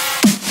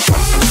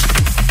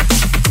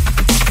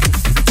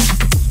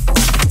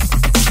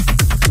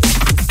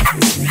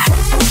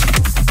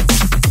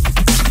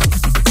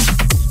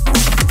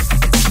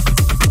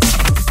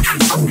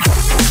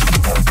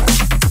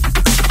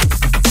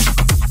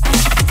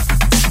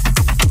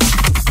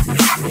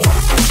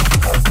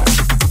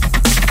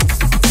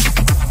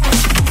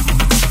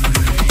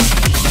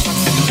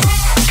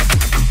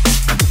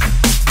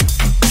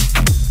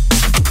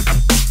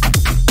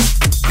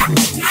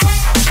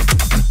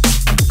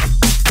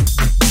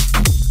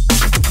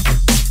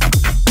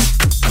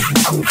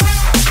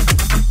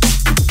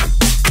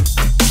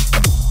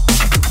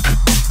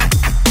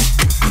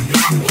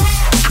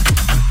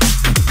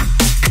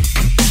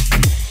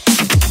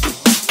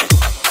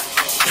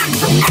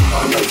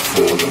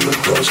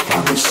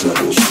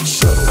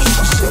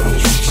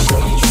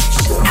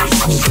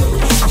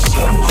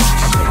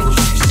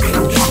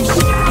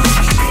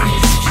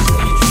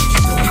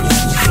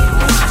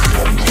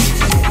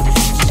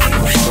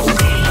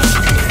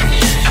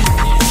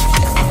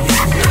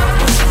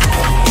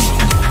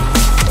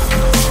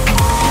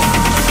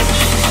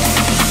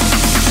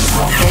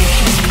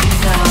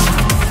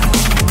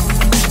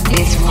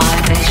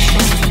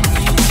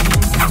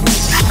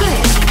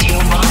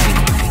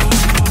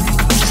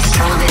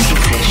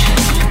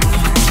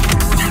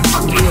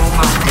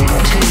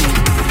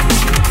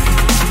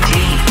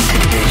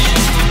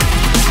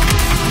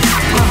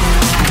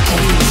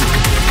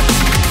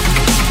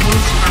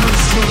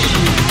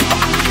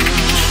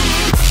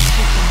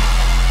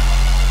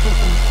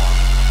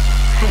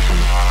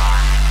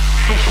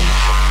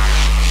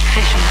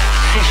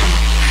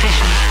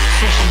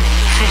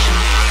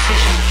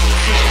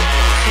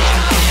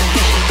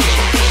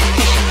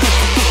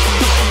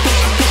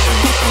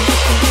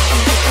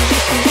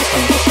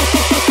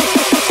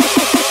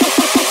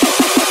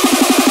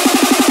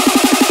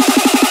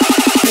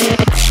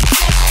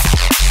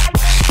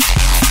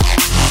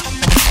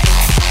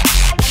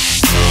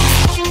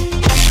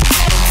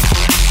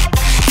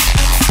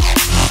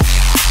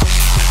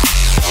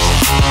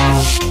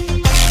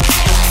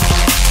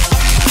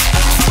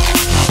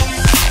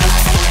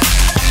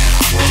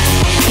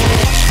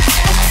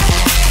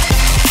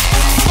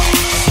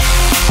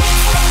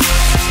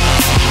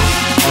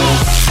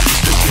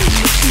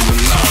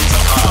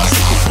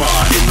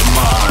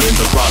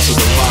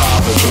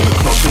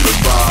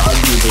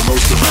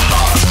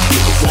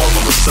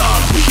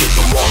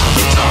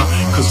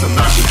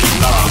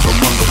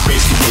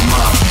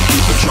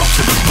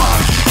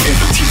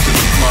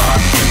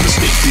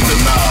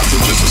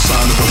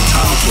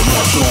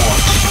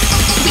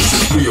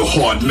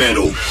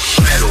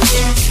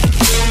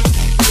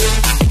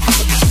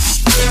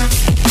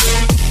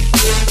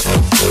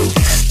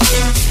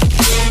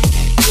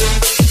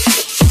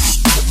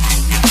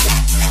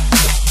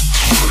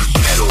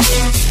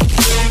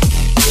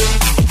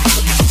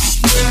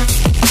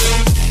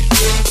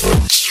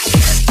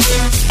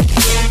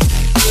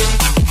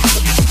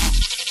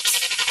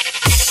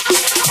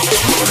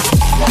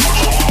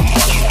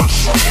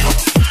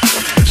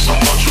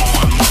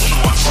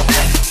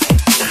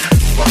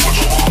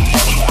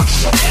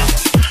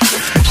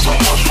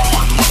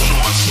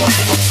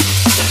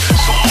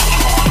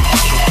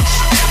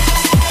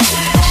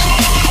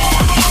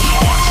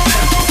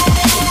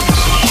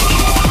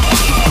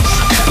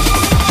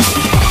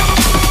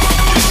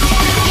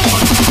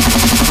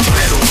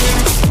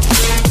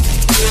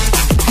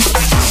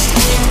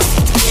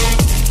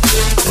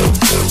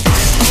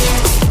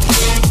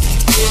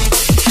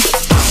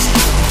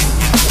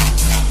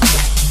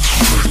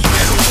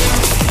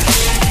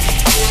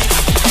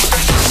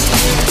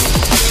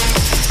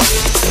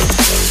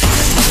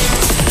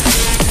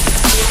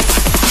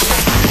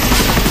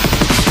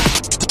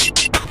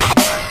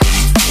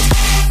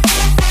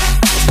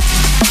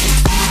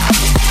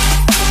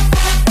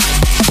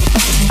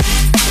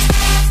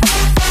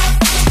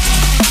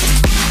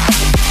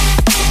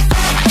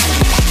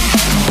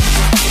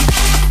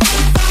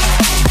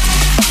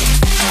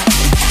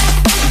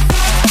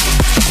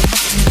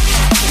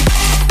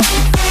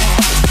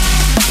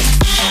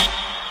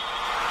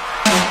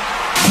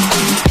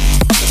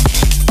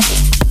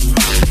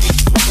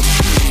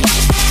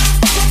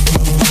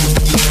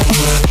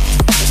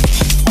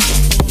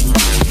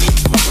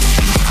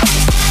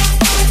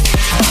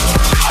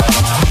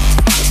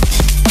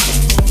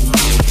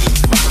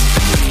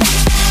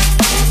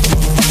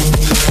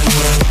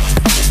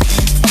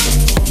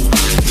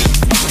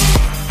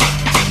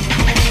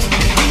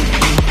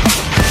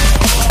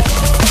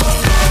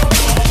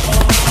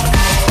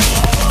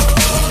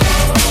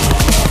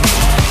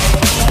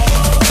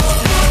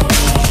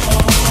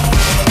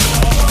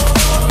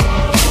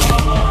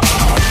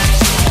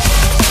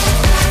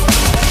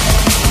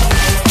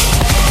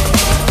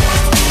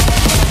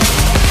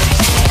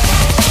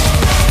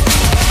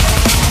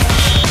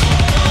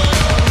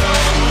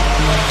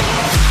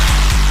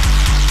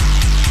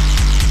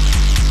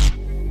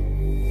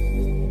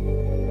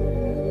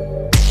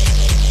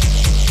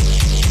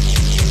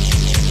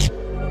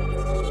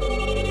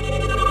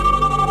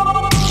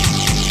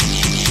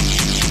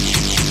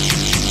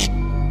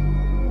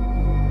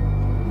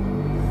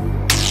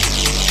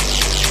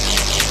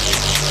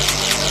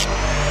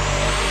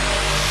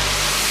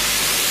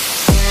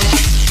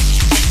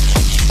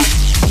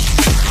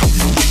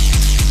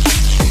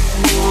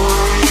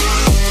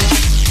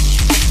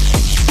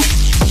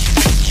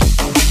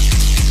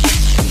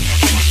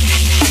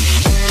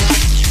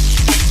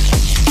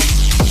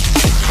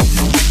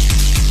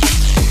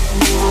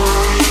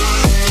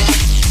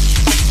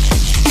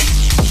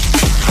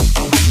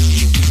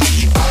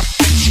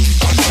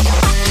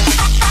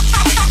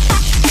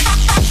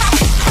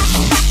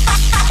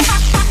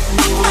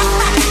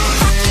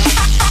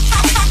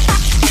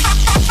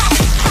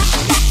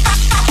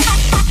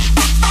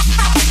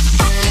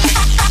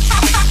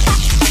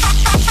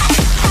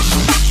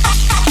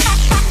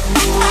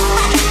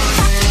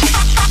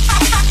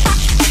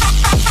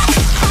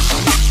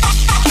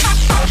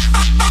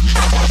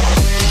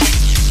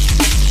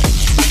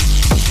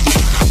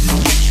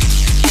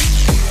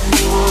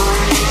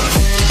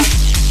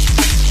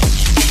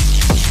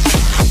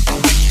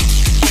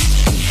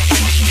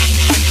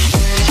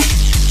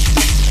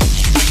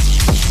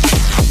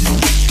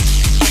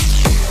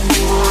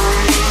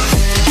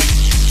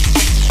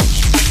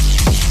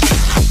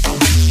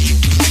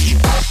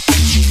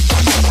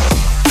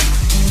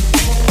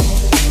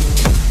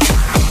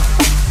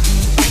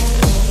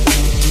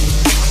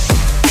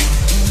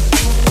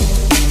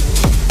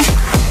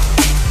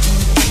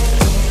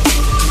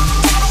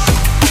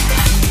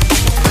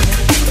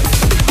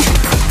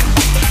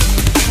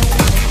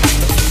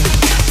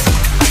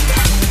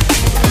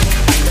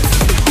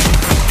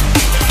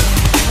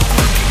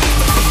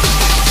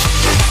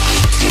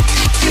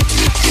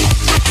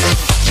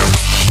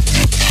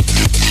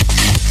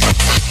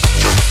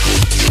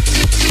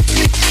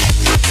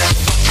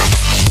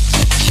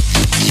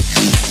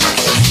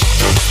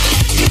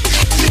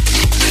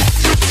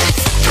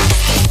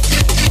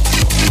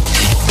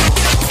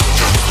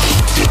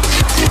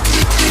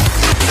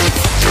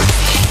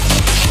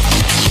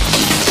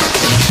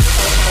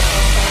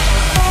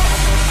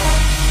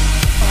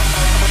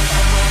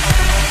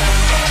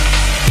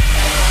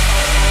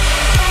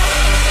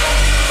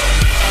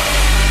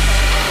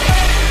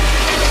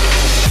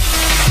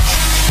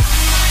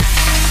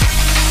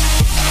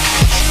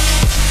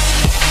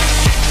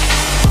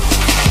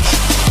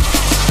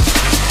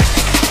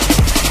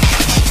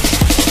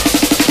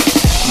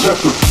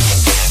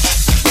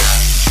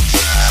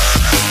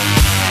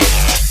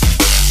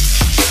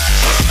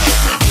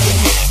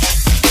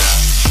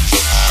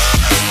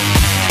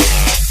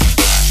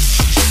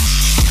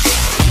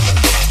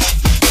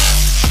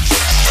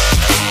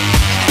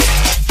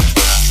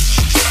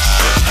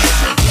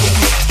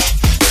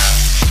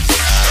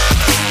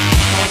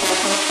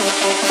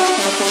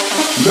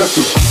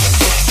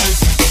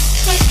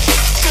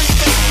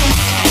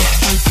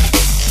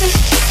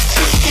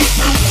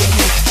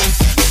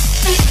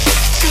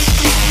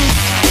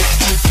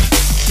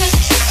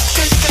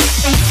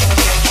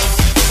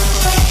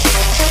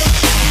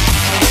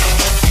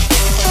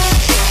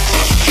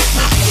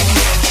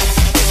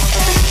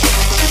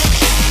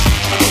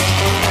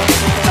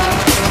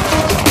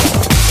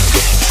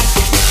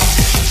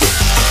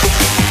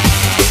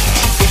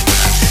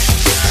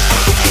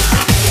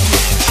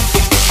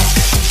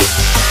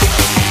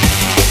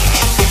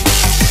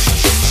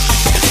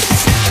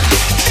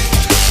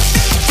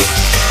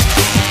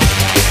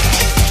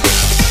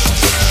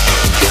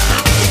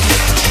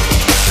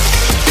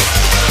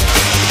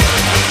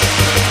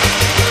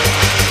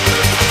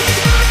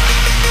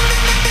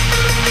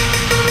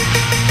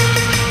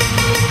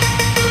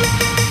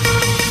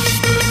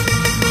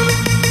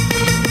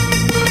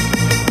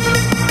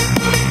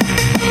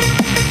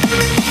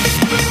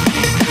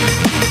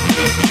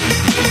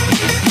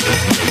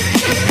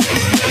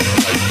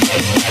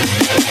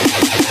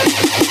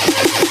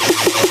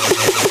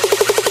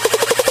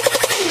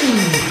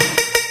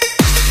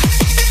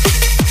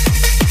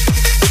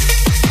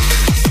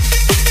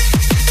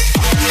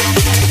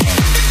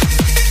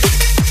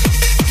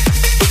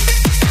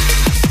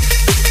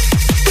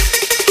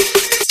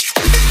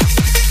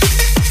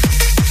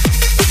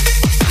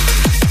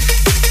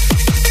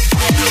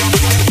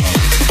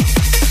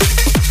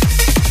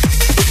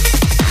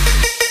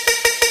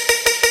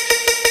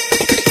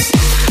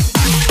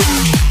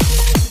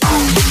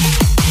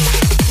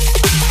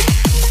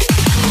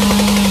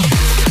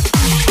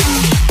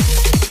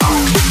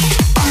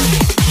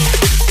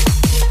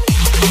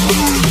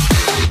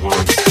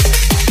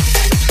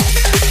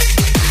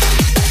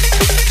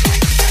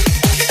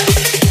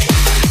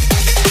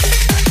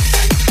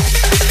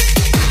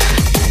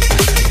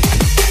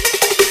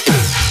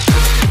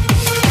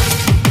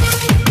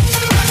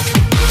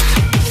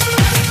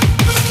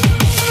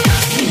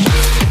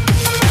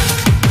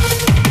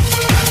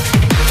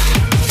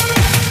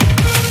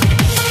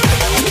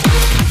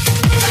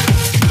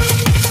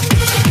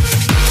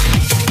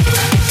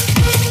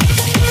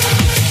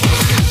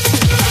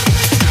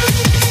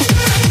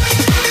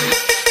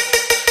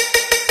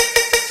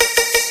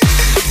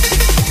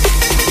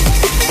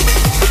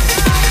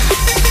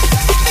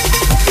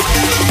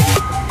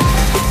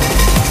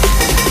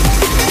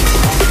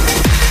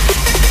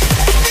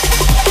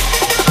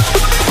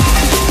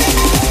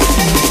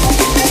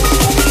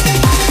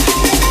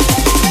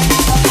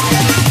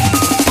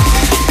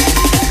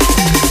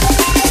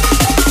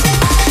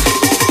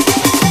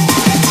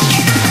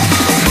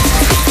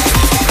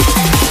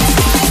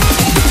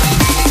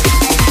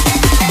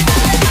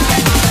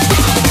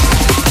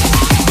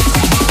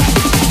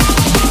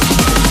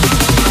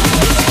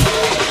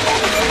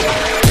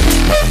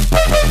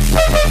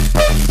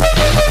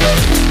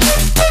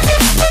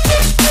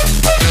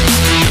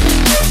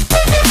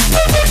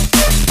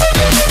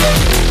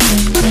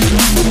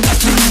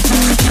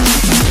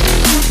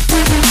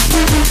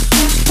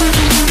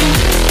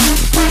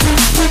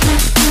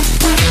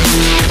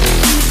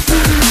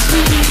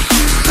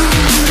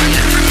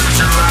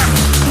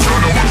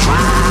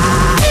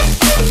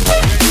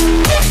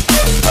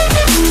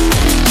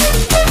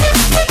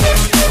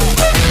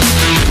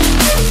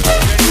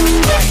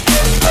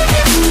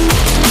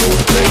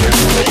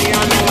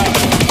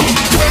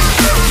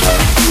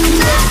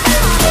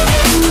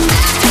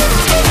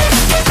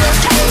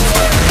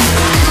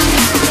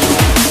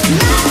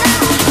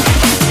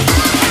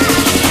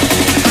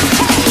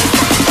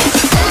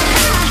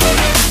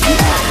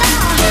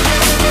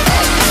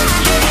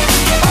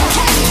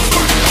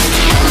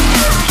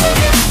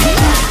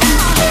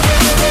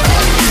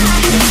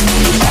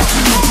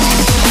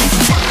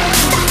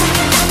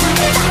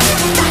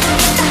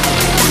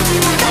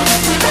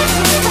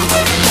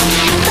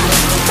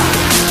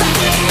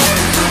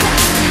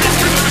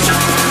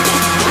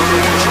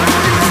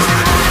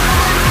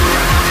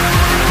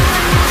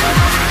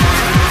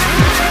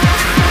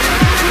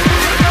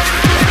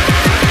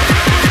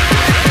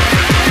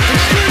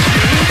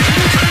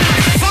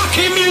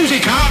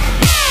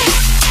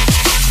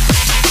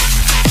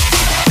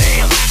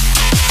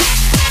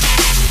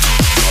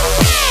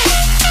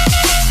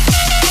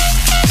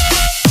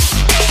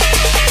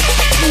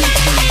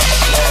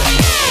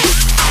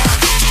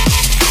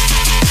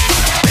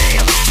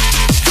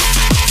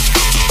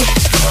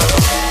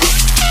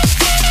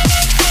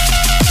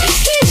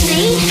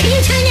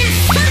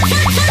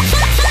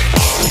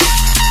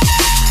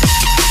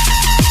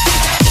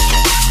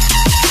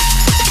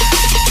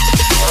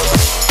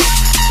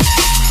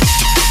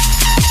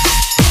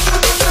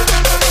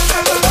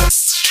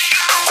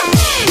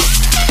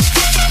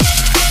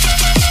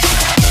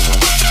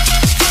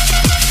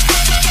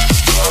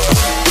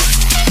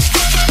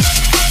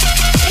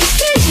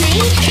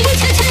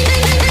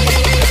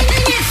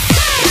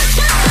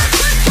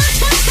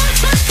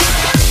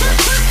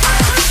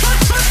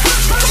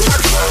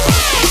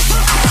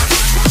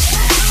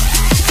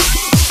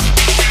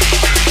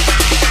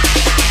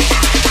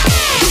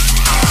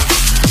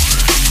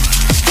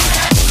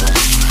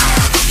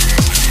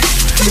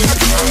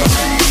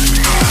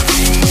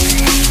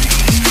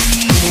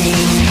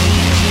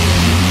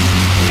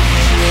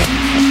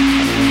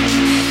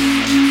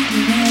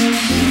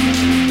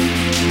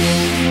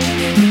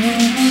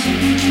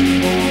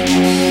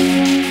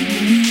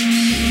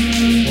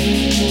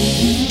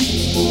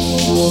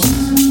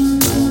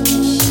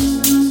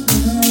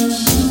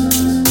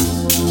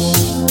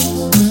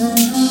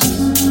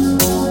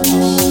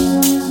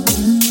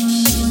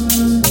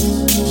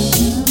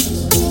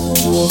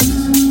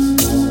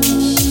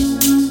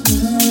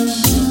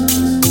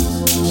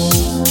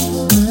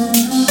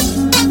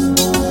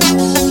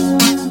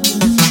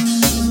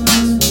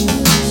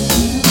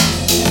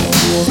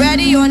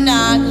 Ready or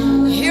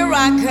not, here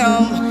I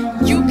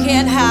come, you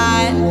can't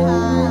hide.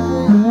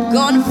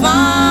 Gonna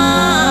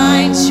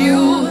find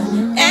you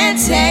and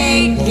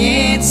take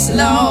it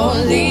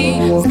slowly.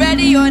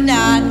 Ready or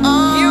not,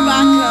 here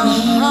I come,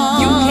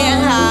 you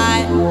can't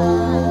hide.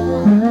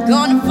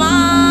 Gonna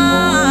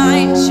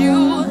find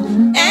you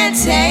and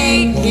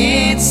take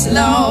it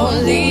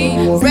slowly.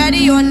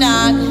 Ready or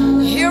not,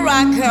 here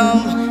I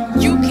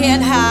come, you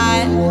can't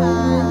hide.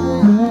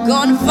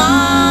 Gonna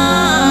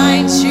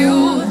find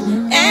you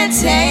and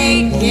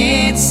take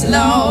it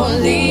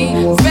slowly.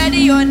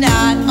 Ready or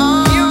not,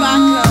 here I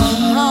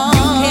come,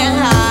 you can't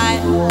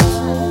hide.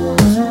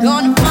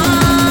 Gonna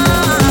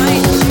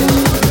find you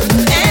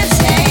and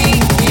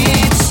take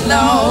it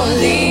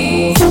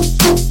slowly.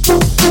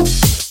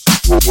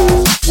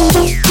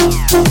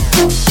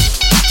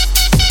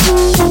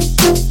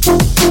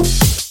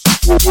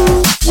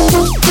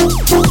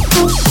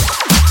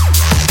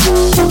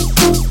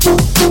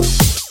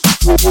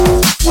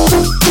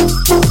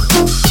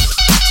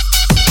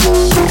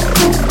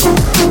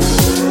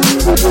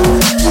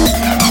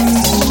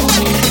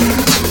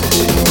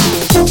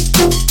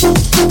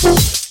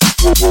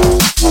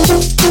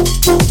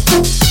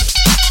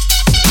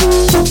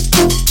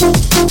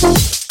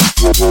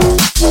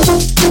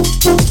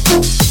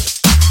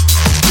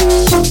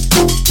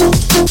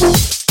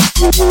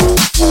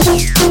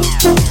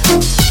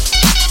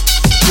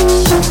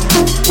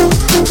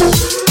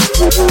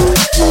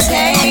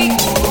 Take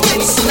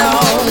it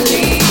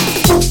slowly.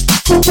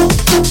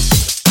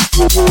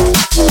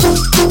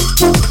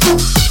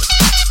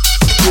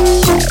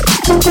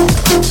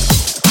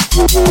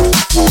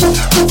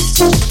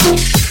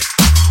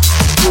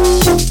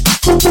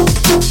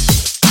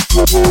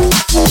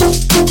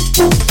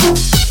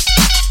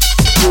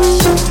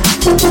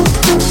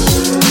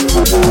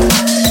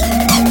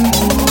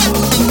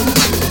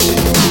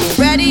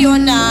 Ready or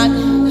not,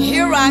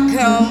 here I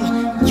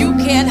come, you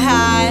can't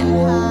hide.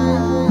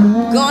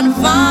 Gonna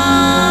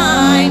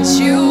find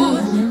you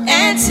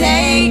and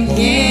take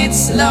it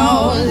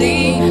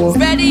slowly.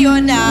 Ready or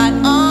not,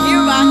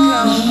 here I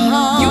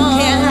come, you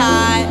can't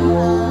hide.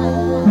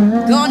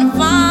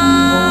 Gonna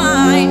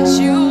find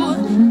you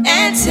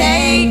and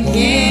take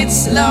it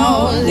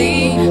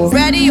slowly.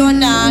 Ready or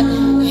not,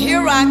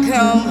 here I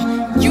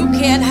come, you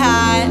can't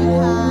hide.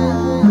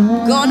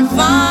 Gonna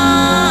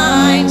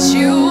find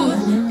you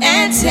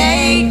and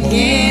take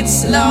it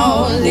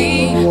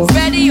slowly.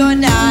 Ready or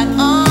not,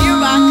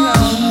 here I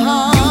come,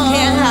 you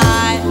can't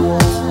hide.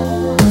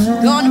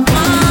 Gonna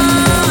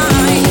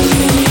find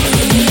you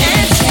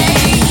and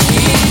take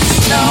it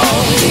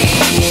slowly.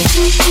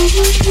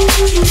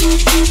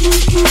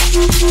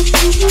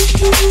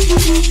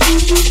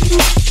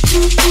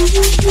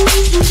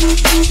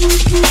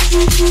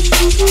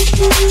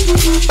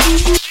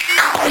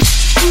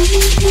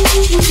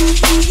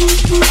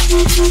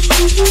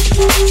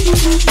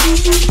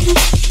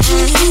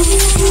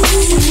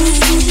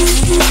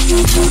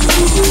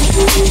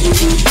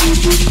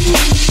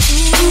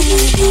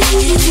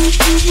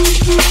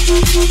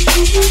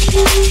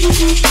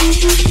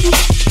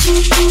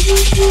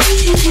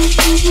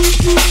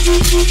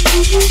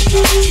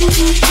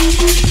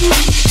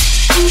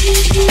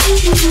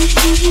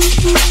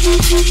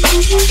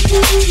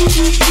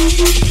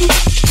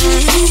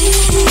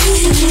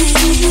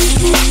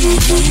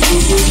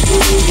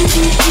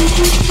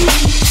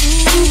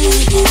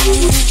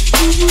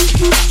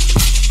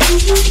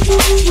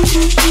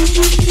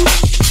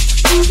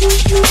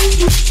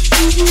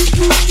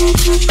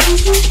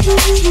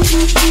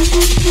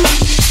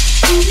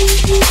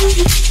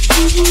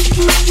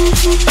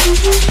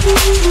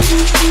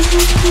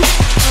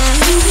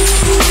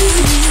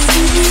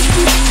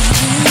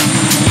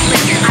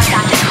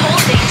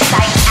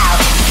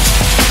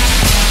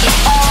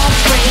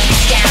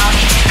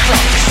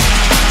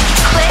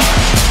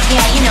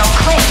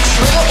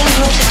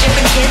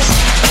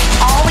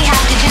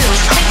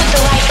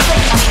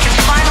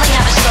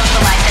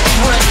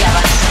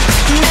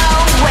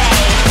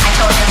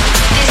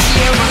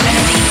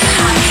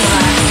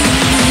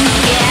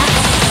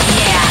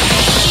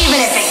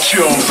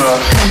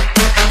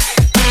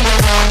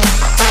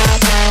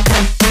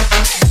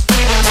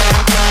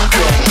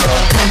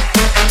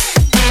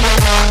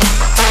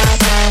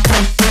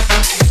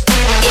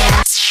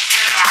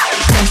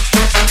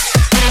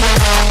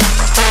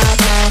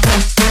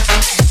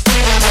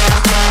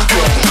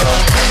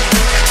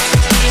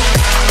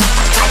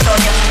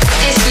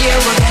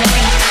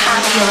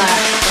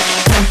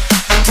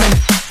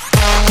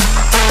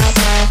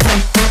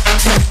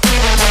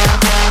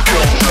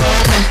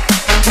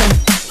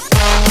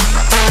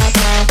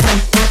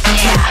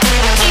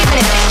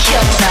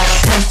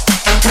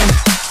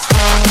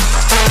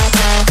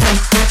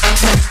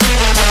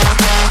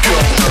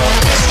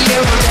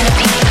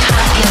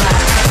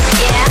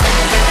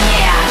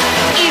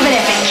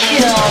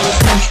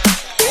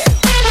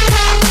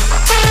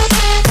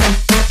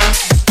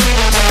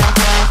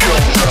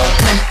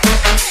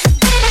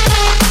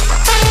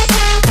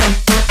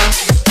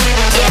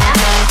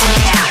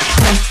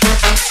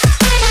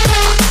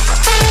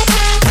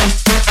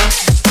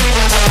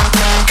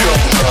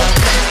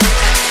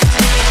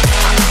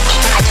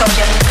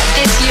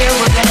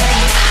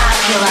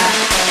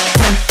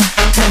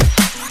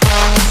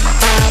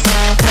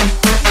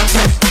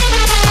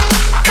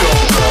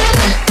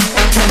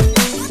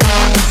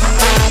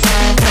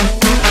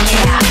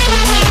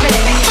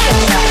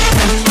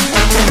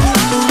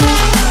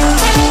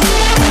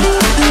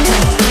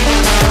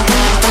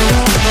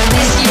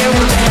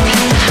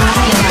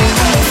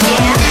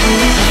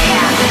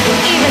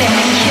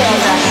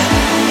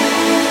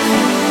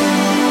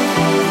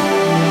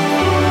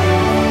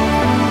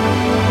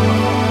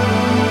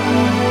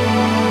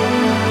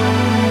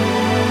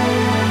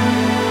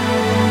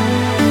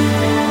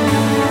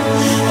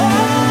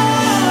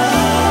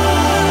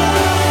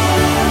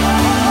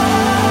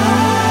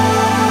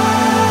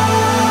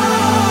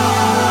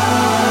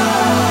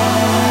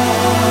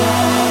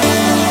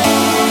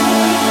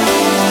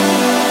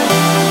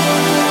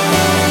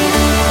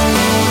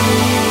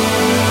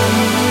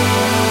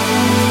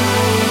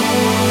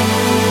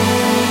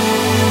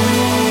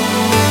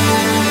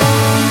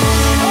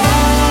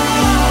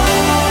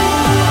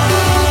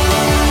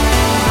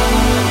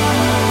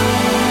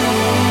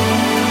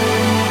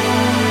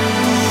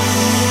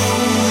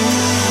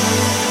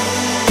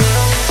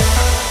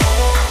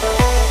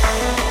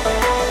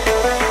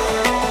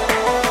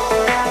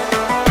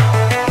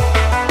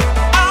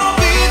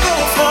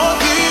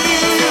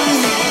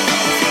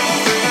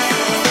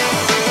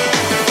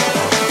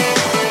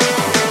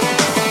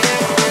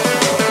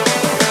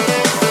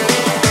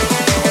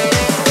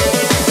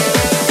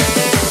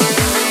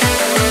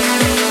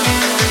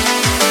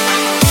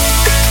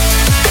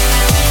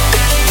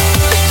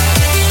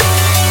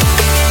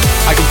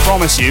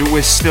 you,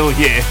 we're still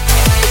here.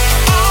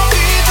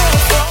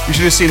 You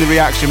should have seen the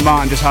reaction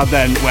Martin just had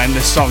then when the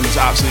song was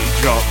absolutely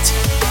dropped.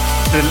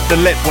 The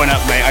lip went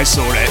up, mate. I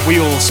saw it. We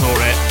all saw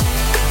it.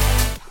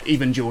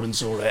 Even Jordan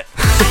saw it.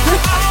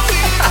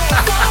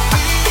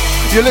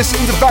 You're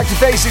listening to Back to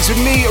Basics with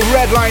me,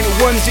 RedLine.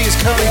 Onesie is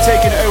currently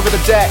taking over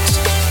the decks.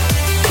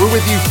 We're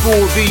with you for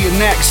the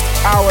next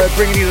hour,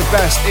 bringing you the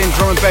best in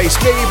drum and bass.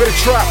 Maybe a bit of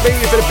trap,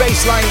 maybe a bit of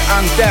bass line,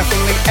 and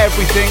definitely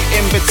everything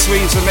in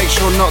between, so make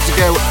sure not to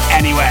go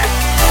anywhere.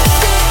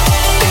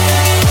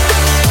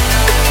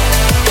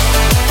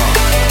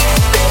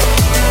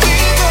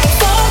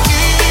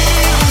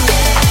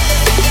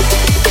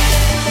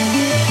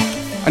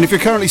 And if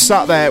you're currently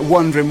sat there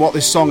wondering what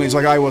this song is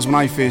like I was when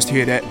I first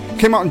heard it,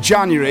 came out in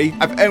January.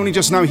 I've only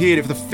just now heard it for the